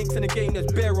often. Snakes in the game,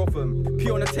 there's bare of them. P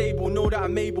on the table, know that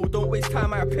I'm able. Don't waste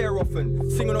time, I appear often.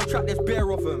 Singing on track, there's bare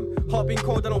of them. Heart being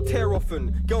cold, I don't tear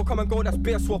often. Girl come and go, that's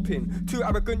bare swapping. Too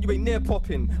arrogant, you ain't near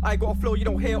popping. I got a flow you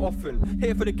don't hear often.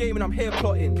 Here for the game and I'm here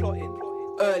plotting.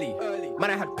 Early, man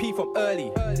I had P from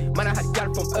early. Man I had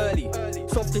gal from early.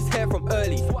 Softest hair from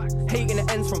early. Hating the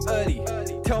ends from early.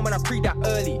 Tell man I pre that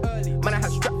early. Man I had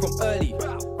strap from early.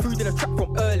 Food in a trap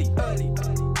from early.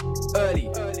 Early,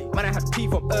 man I had P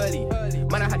from early.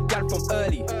 Man I had gal from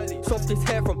early. Softest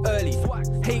hair from early.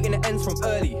 Hating the ends from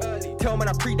early. Tell man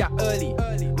I pre that early.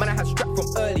 Man I had strap from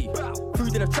early.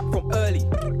 Food in a trap from early.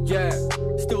 Yeah,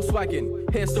 still swagging.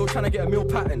 Here still trying to get a meal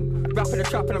pattern. Rapping the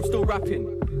trap and I'm still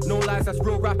rapping. No lies, that's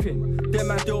real rapping. Them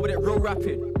man deal with it real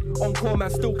rapid. Encore man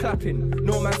still clapping.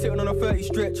 No man sitting on a 30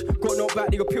 stretch. Got no back,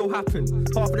 the appeal happen.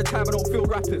 Half of the time I don't feel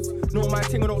rappers. No man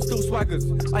ting, I don't still swaggers.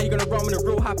 How you gonna run when the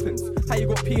real happens? How you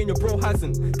got P and your bro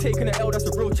hasn't? Taking the L, that's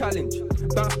a real challenge.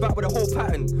 Bounce back with a whole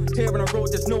pattern. Here on the road,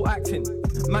 there's no acting.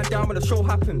 Man down when the show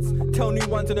happens. Tell new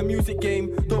ones in the music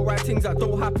game. Don't write things that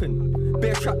don't happen.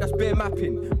 Bare trap, that's bare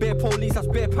mapping. Bare police, that's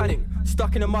bare panic.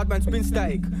 Stuck in a mud, man's been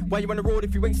static. Why you on the road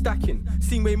if you ain't stacking?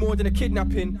 Seen way more than a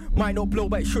kidnapping. Might not blow,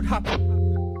 but it should happen.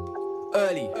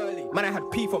 Early, man I had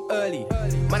P from early.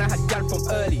 Man I had gal from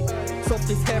early.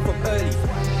 Softest hair from early.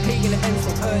 Hating the ends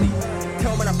from early.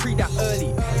 Tell man I pre that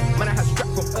early. Man I had strap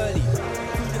from early.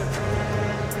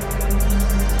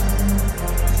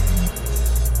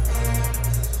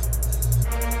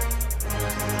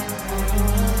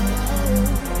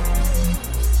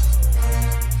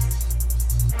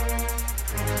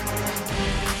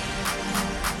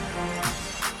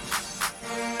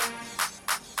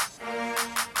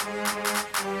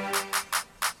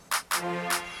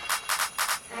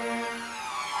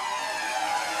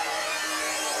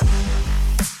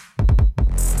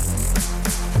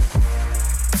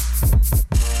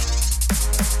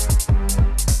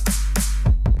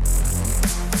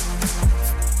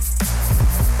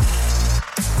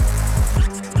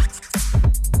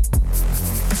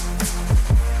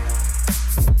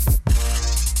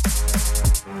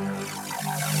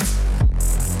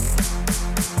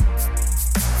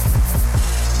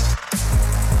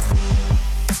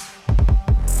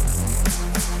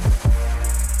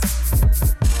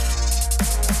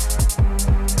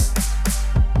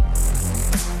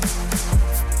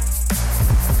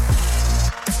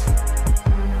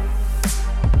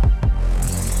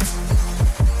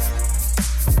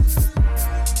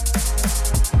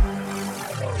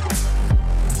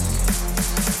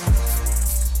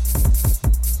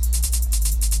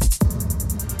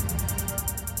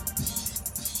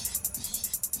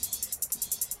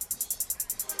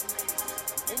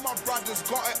 brothers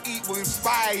gotta eat will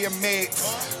inspire, mate.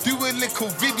 Do a little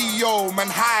video, man,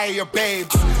 hire,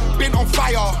 babes. Been on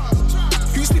fire.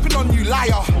 Who's sleeping on you,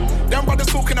 liar? Them brothers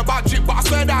talking about drip, but I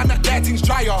swear down that their thing's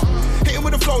drier. Hitting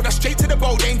with a flow that's straight to the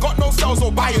boat, they ain't got no sales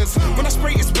or buyers. When I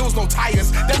spray it spills, no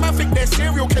tires. Them man think they're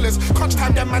serial killers. Crunch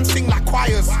time, them man sing like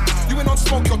choirs. You ain't on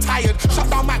smoke, you're tired. Shut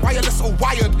down Mike wireless or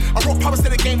wired. I brought powers to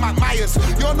the game like Myers.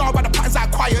 You don't know about the patterns I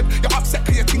acquired. You're upset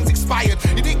cause your thing's expired.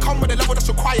 You didn't come with the level that's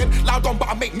required. Loud on, but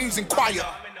I make music quiet.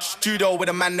 Judo with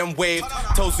a man and wave.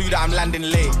 Told Zoo that I'm landing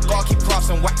late. Gotta keep crafts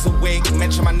and wax awake.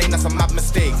 Mention my name, that's a mad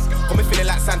mistake. Got me feeling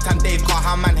like Santan Dave. Got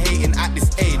how man hating at this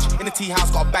age. In the tea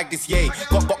house, got a bag this yay.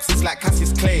 Got boxes like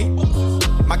Cassius Clay.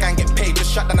 My gang get paid,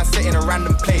 just shut down and sit in a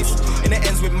random place. And it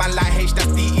ends with man like H, that's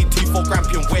DE24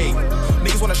 Grampian way.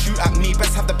 Niggas wanna shoot at me,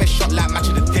 best have the best shot like match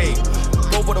of the day.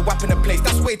 Roll with a whap in the place,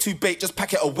 that's way too bait, just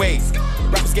pack it away.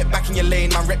 Rappers get back in your lane,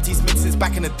 man rep these mixes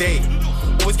back in the day.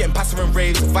 Always getting passive and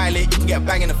raves, violate, you can get a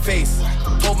bang in the face.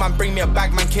 Told man bring me a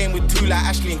bag, man came with two like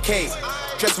Ashley and Kate.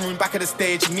 Dressing room back of the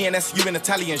stage, me and SU in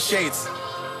Italian shades.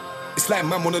 It's like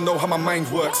man wanna know how my mind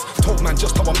works. Told man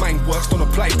just how my mind works. Don't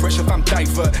apply pressure, fam,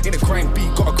 divert. In a grind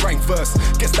beat, got a grind verse.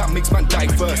 Guess that makes man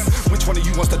diverse. Which one of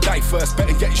you wants to die first?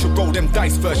 Better yet, you should roll them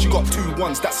dice first. You got 2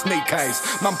 1s, that's snake eyes.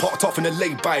 Man popped off in a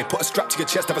lay-by. Put a strap to your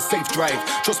chest, have a safe drive.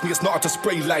 Trust me, it's not hard to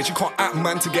spray lies. You can't act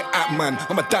man to get at man.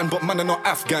 I'm a Dan, but man, I'm not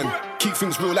Afghan. Keep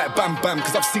things real like Bam Bam,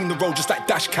 cause I've seen the road just like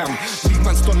dash cam. Leave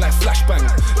man stunned like flashbang.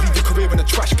 Leave your career in a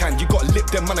trash can. You got lip,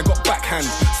 them man, I got backhand.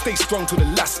 Stay strong till the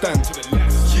last stand.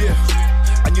 Yeah.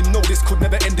 And you know this could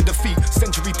never end in defeat.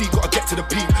 Century deep, gotta get to the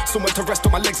peak. Somewhere to rest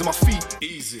on my legs and my feet.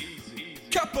 Easy.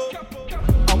 Capo.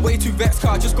 I'm way too vexed,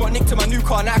 car. Just got nicked to my new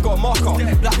car, now I got a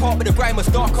marker. Black heart, but the grind was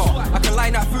darker. I can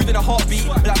line out food in a heartbeat.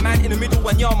 Black man in the middle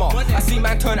when Yama. I see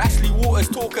man turn Ashley Waters,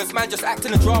 talkers, man just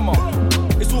acting a drama.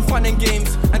 It's all fun and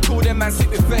games until them man sit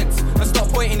with vents and start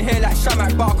pointing here like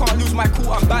Shamak, but I can't lose my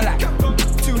cool, I'm Balak.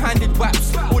 Two-handed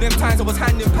waps. All them times I was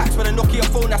handing packs with a Nokia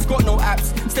phone that's got no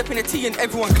apps. Step in a T and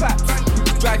everyone claps.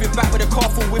 Driving back with a car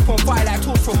full whip on fire like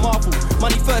torch from Marvel.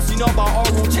 Money first, you know about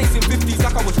oral. Chasing 50s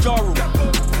like I was Jarl.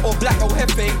 Or Black or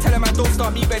Hefe. Tell a man don't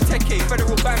start me Ben 10K.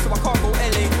 Federal bank so I can't go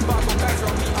LA. But I got bags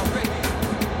around me, I'm ready.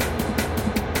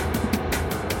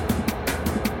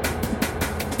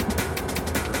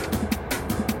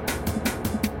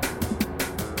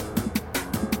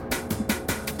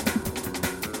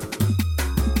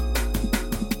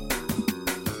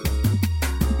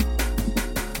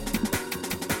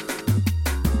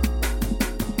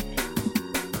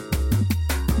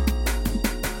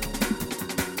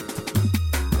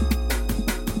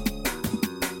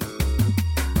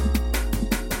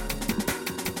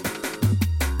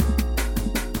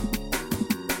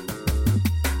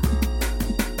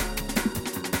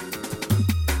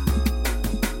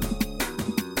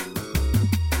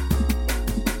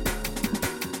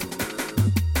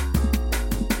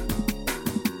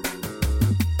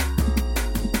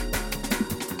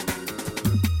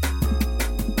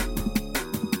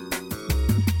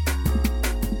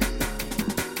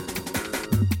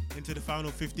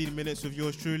 Final 15 minutes with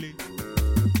yours truly.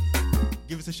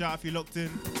 Give us a shout if you're locked in.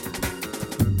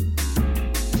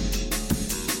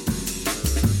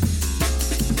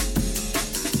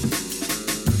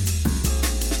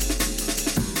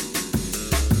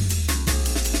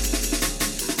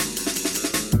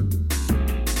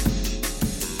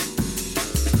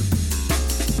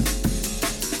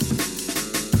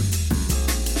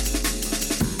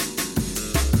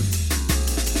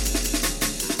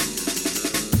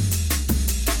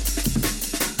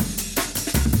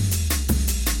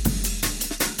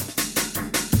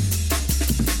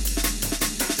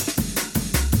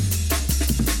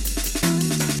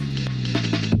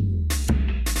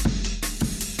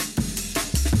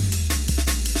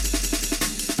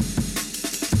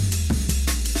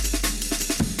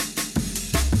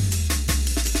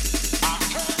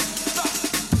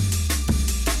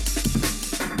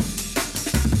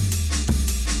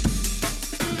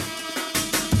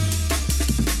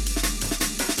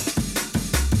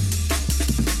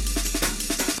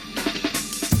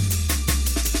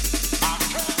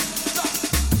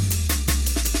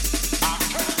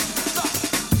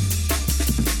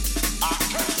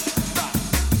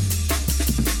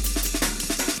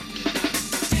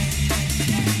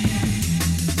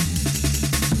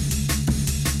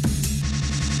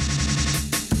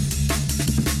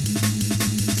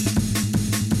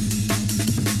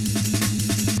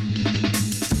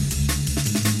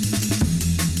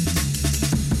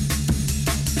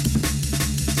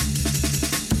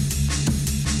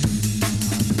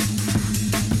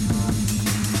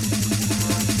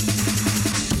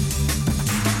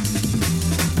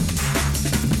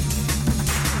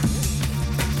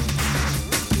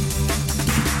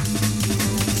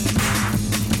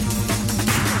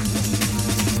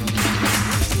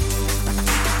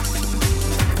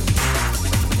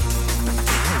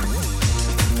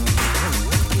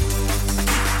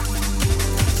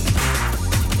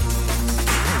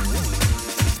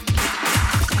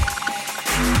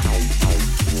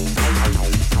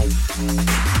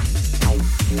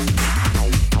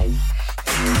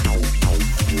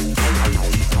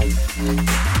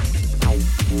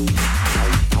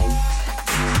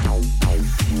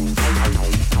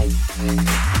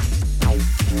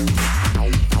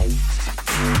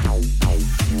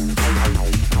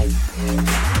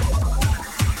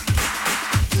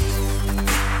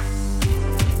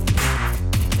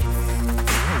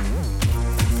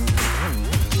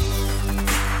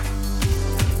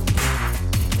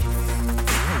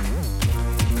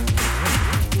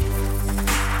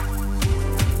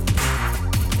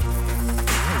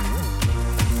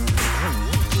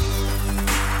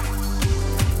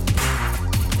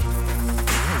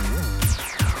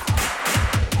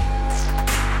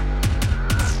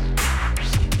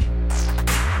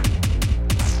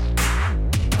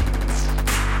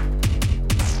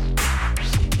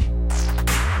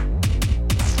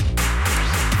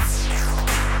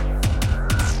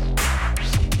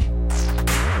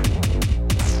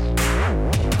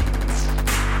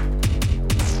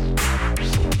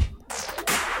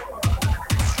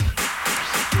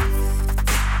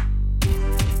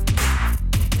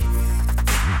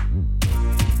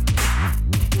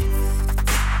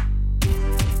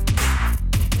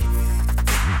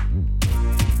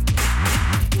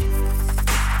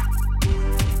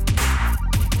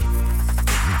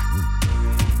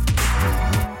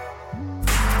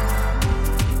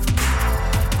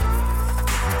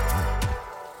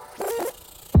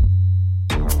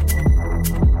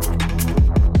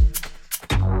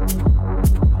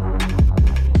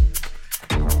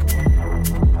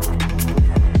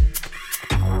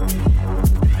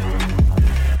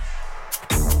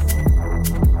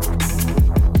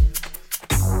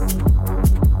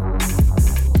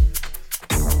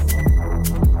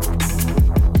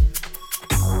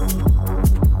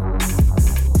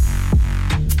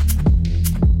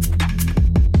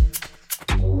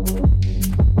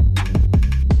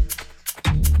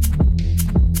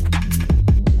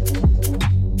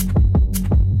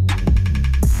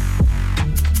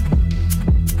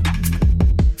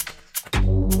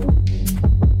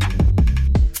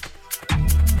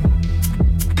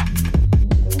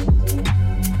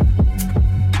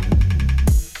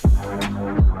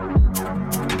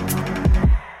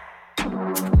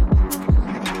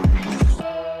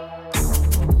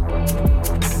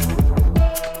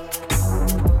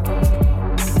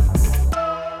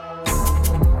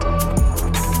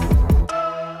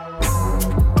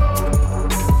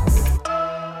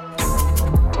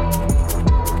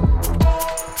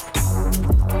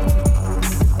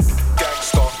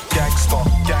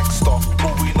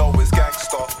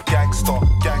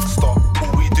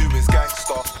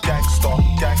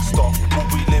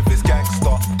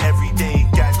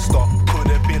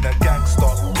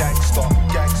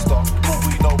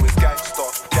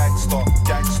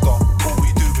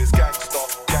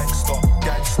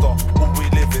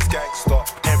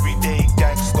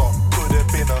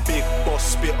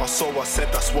 so I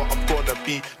said that's what I'm gonna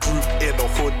be. Grew in the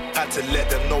hood, had to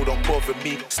let them know don't bother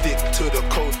me. Stick to the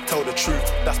code, tell the truth,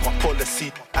 that's my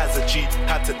policy. As a G,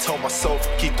 had to tell myself,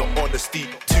 keep the honesty.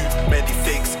 Too many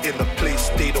fakes in the place,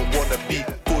 they don't wanna be.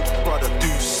 Good brother,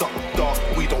 do something dark,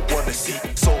 we don't wanna see.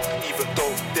 So even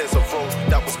though there's a road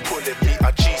that was pulling me,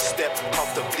 I G-step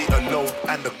comfortably alone,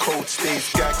 and the code stays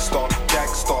gangsta,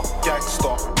 gangsta,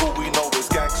 gangsta. All we know is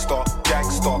gangsta,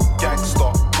 gangsta, gangsta.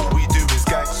 All we do is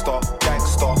gangsta,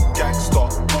 gangsta, gangsta.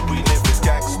 All we live is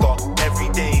gangsta,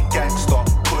 everyday gangsta.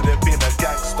 Could have been a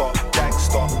gangsta,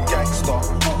 gangsta, gangsta.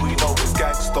 All we know is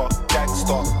gangsta,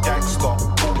 gangsta, gangsta.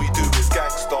 All we do is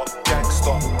gangsta,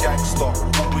 gangsta, gangsta.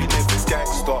 All we live is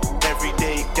gangsta,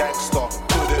 everyday gangsta.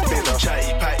 Could have been a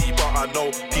chatty patty, but I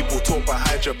know people talk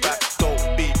behind your back.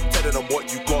 Don't be telling them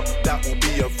what you got, that will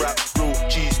be a rap. Real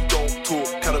G's don't talk,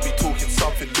 cannot be talking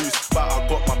something loose. But I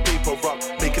got my paper up,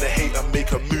 making a hater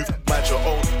make a move. Mind your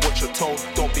own, watch your tone,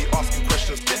 don't be asking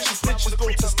questions. Bitches go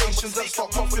to stations and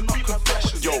start pumping up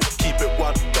confessions. Yo, keep it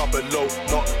 100,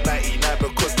 not 99,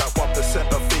 because that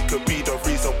 1% of fake could be the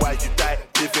reason why you die.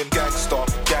 Living gangsta,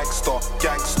 gangsta,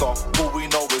 gangsta. All we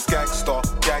know is gangsta,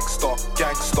 gangsta,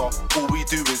 gangsta. All we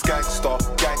do is gangsta,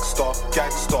 gangsta,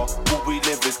 gangsta. All we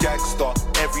live is gangsta,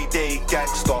 everyday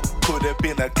gangsta. Could have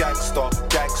been a gangsta,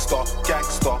 gangsta,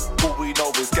 gangsta. All we know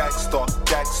is gangsta,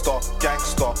 gangsta,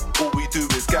 gangsta. All we do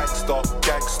is gangsta,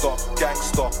 gangsta,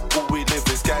 gangsta. All we live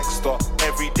is gangsta,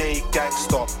 everyday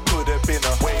gangsta. Could have been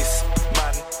a waste,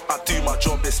 man. I do my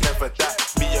job, it's never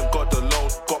that. Me and God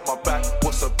alone, got my back.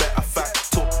 What's a better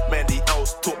fact? Taught many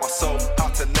else, taught myself how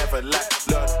to never lack.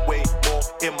 Learned way more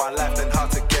in my life than how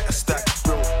to get a stack.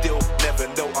 Real deal, never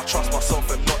know. I trust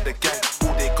myself and not the gang.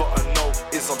 All they gotta know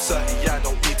is I'm certain, yeah, I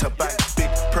don't need to bang. Big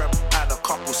prem and a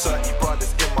couple 30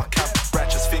 brothers in my camp.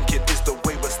 Righteous thinking is the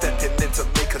way we're stepping in to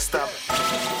make a stamp.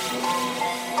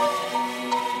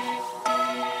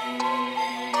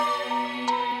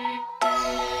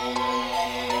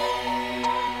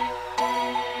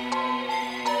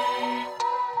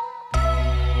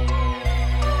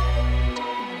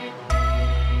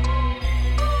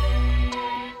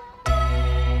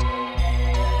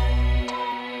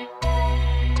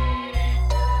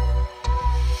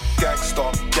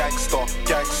 Gangsta, gangsta,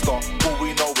 gangsta. All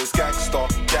we know is gangsta,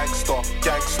 gangsta,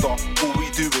 gangsta. All we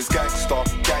do is gangsta,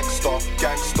 gangsta,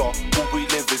 gangsta. All we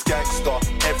live is gangsta,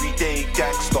 everyday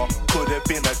gangsta. Could have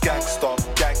been a gangsta,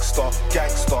 gangsta,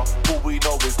 gangsta. All we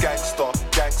know is gangsta,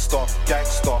 gangsta,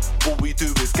 gangsta. All we do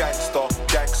is gangsta,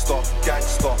 gangsta,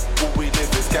 gangsta. All we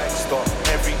live is gangsta,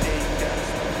 everyday gangsta.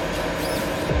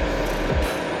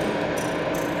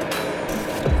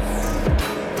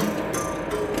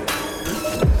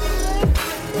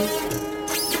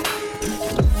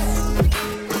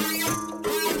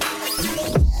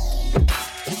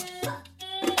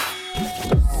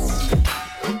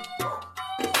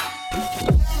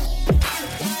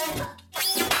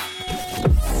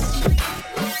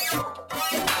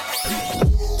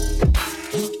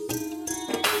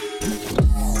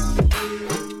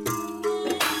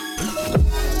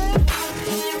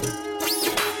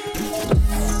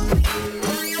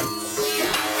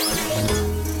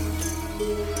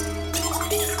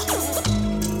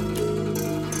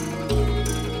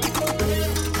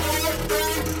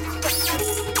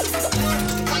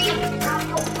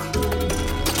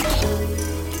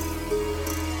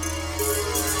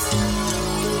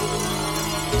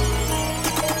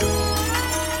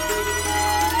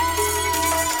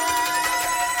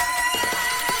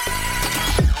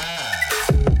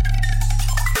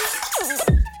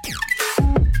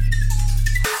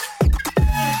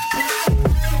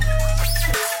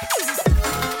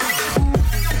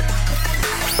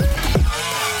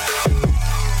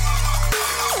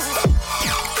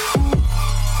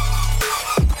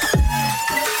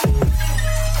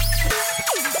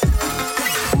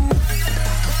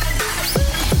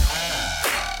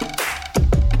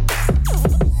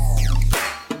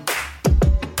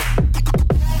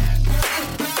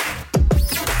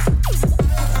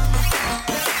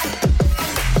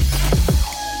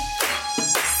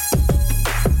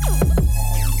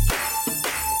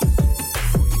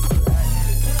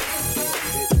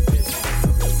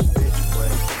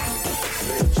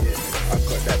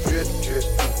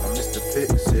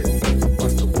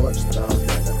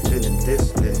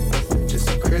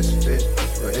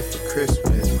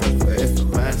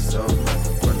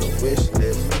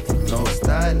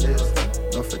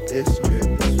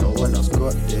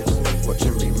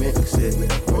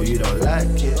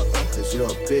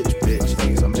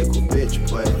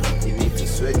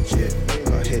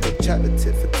 hear the chat, the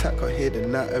tit for tack, I hear the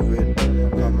nattering.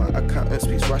 My accountant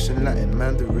speaks Russian, Latin,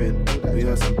 Mandarin. We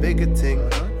on some bigger thing,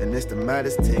 and it's the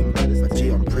maddest thing. My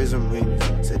G on prison ring,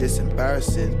 said it's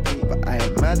embarrassing, but I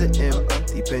ain't mad at him.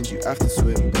 Deep end you have to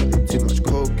swim, too much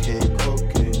cocaine,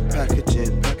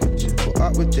 packaging. Put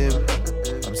up with him,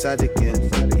 I'm sad again.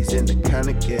 He's in the can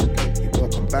again, he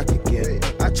won't come back again.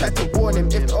 I tried to warn him,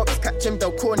 if the ops catch him,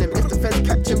 they'll corn him. If the feds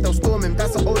catch him, they'll storm him.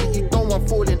 That's the only you don't want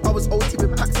falling. I was OT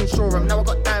with packs and showroom. Now I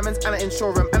got diamonds and I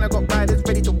insure them. And I got riders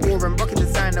ready to war him. Rocking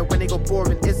designer when they go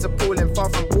boring. It's appalling, far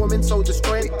from warming, so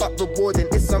destroying, but rewarding.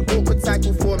 It's some awkward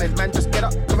cycle forming. Man, just get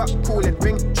up, give up, cooling,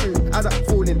 ring true. As I'm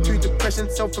falling, true depression,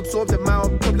 self-absorbed in my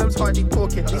own problems, hardly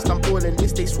talking. At least I'm balling,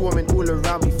 this they swarming all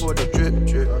around me for the drip.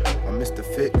 I missed the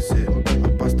fix it, I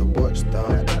bust the watch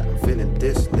down. I'm feeling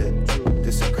this lit,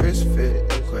 this a Chris fit.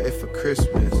 Got it for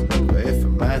Christmas, got it for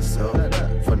myself.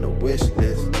 From the wish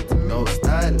list, no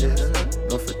stylist,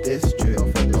 not for this trip.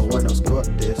 No one else got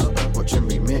this, watch him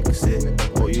remix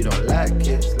it. Oh, you don't like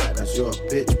it, cause you're a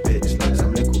bitch.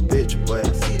 Some little bitch boy,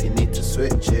 you need to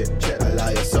switch it. Allow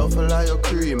yourself, allow your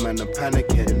crew, man, I'm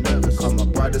panicking. Call my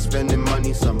brother spending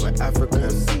money somewhere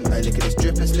African. Hey, look at this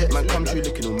drip, it's lit, man, come true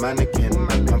looking all mannequin.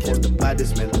 Man, for the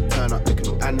baddest men, turn up looking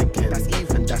all Anakin. That's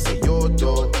even, that's at your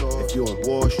door. If you're on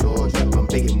Warsaw, I'm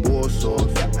big in Warsaw,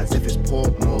 as if it's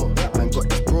Portmore. Man, got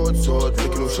this broadsword,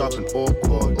 looking all sharp and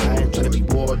awkward. I ain't trying to be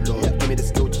warlord, give me the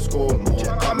skill to score more.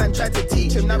 Our man tried to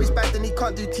teach him, now he's bad and he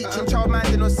can't do teaching. Child man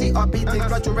did not see our beatings.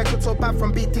 Blood your record so bad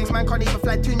from beatings. Man can't even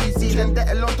fly to New Zealand. Let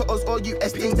alone to us or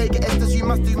US things. They get Esters, you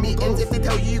must do meetings. If they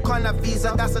tell you you can't have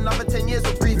visa, that's another 10 years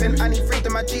of breathing. I need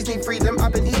freedom, my G's need freedom.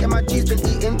 I've been eating, my G's been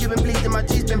eating. You been bleeding, my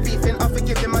G's been beefing. I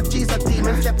forgive them, my G's are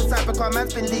demons. Step aside because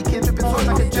man's been leaking. Dripping sauce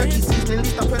like a jerky seasoning. At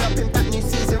least I put up in that new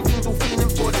season. Things all feeling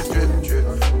for that drip.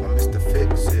 I missed the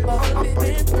fix it, I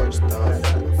bust the watch down.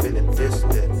 I'm feeling this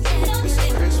lit, this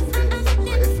a Chris fit.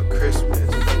 Got it for Christmas,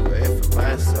 got it for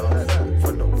myself.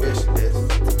 From the wish list,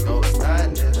 no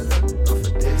stylist, not for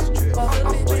this trip. No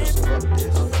one else got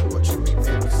this, watch him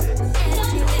remix it.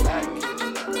 You don't like it,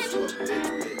 cause you're a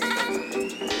bitch.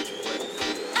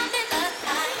 I've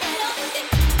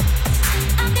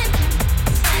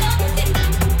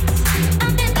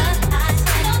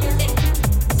been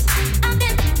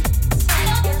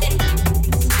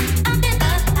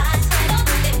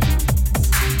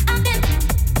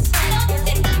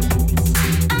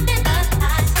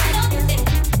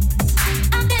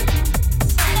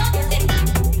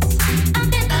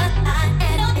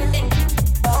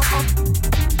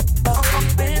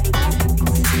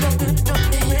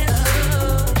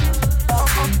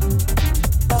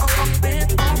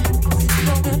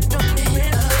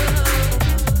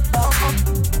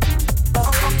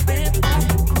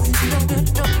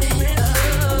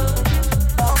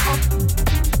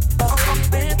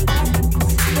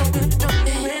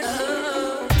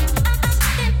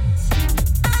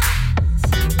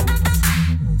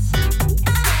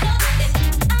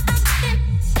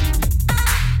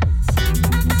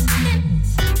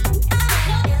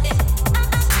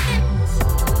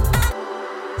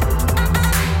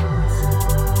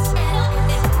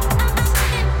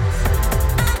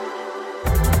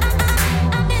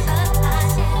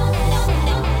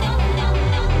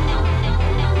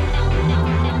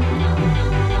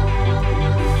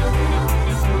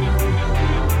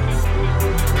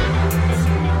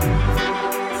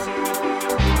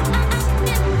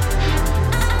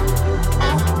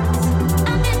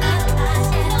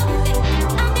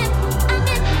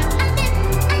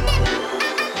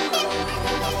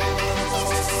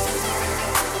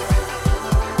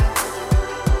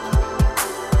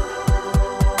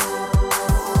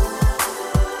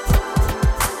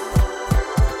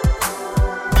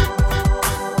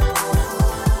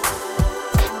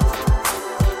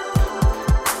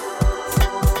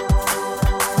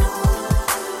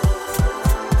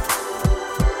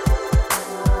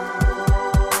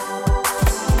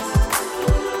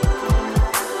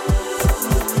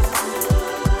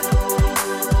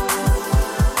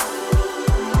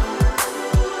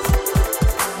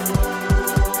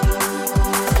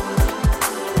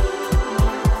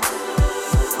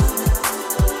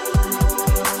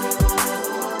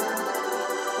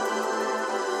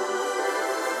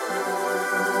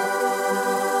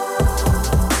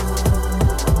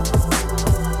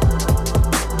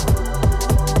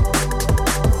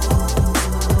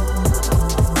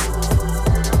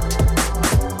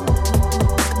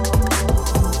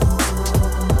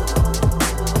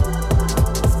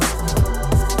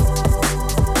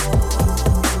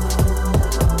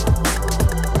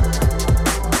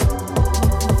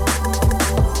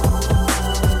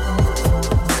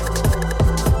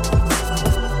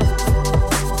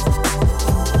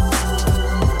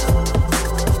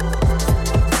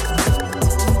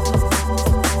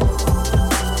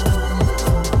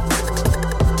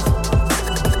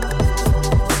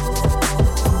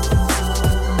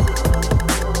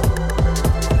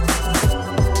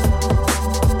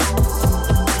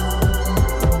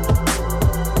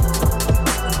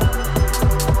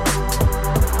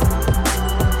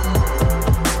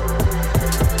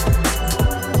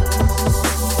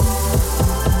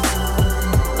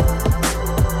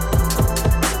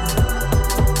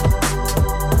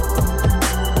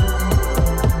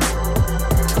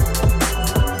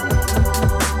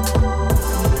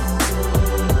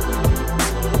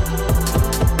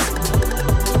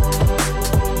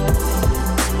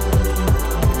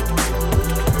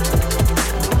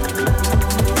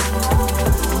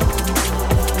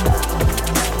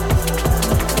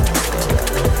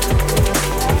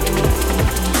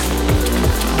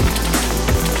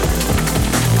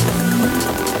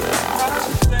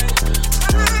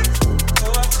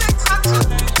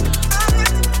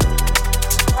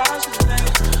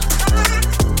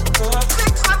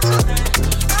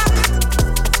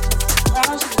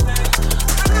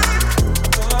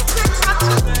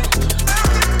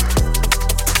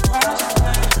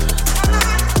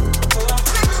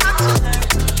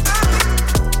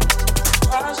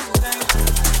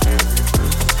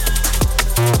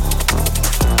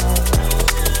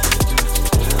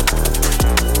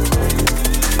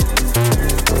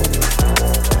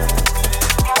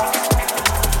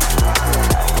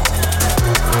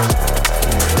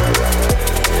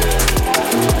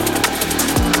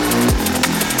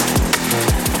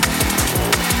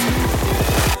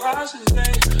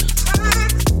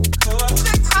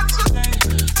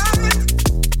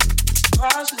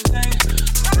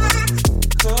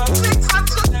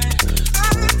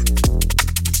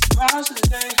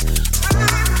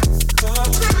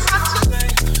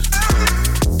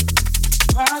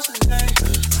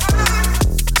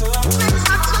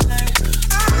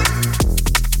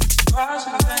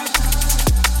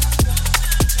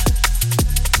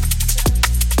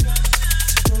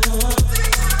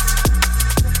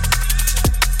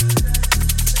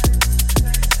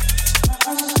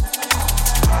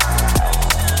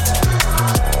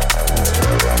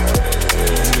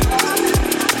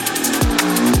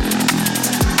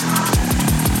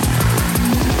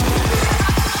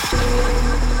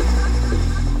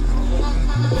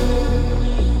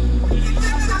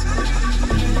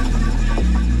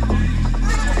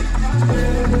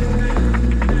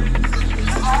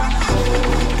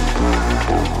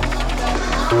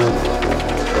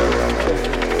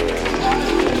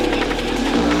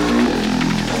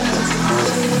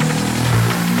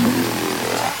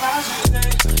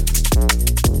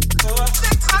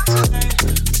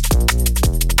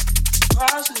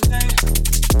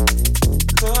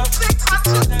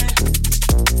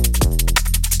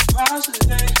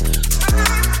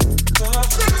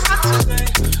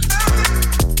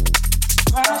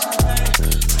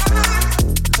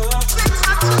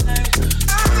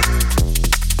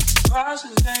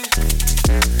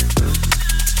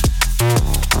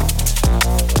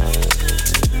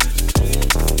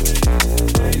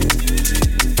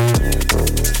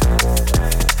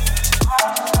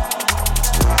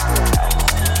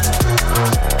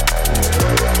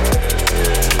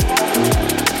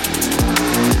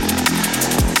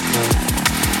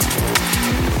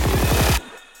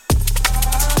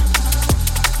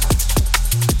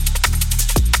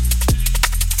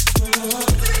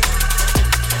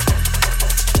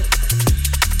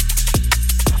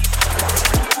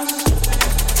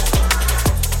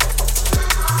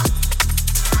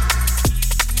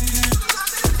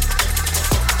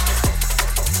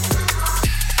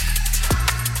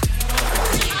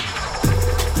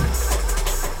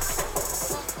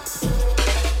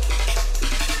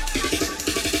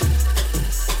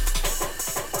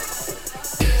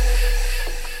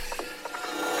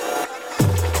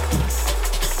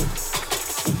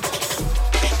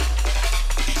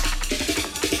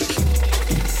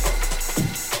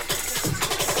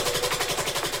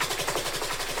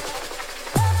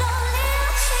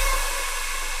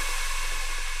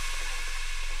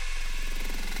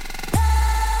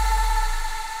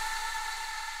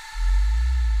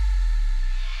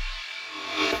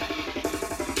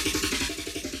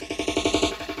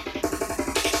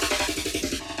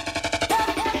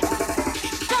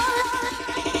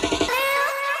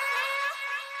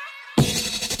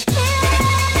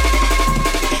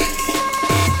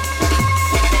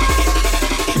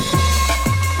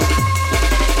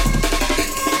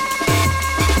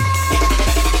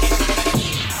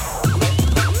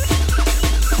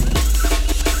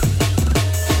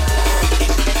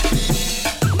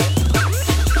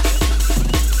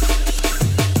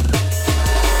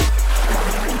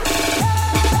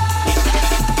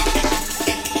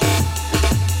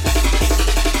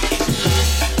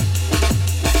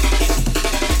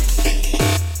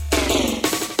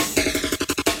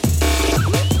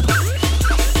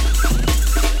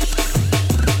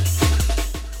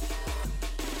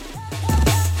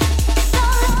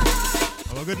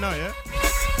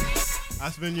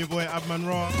been your boy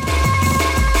Abmanrah.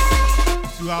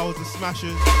 2 hours of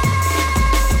smashes.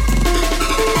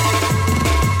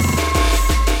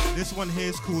 This one here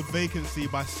is called Vacancy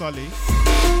by Sully.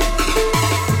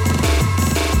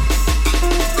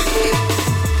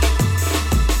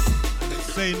 And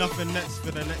it's Say Nothing next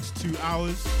for the next 2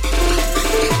 hours.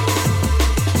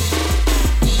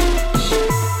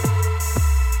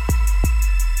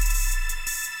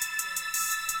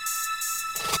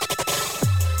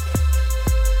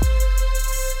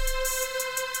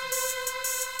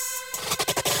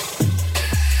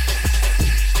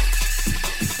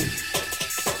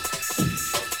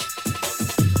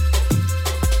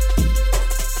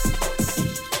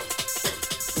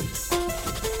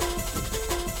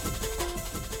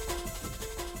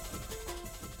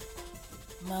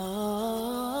 Oh.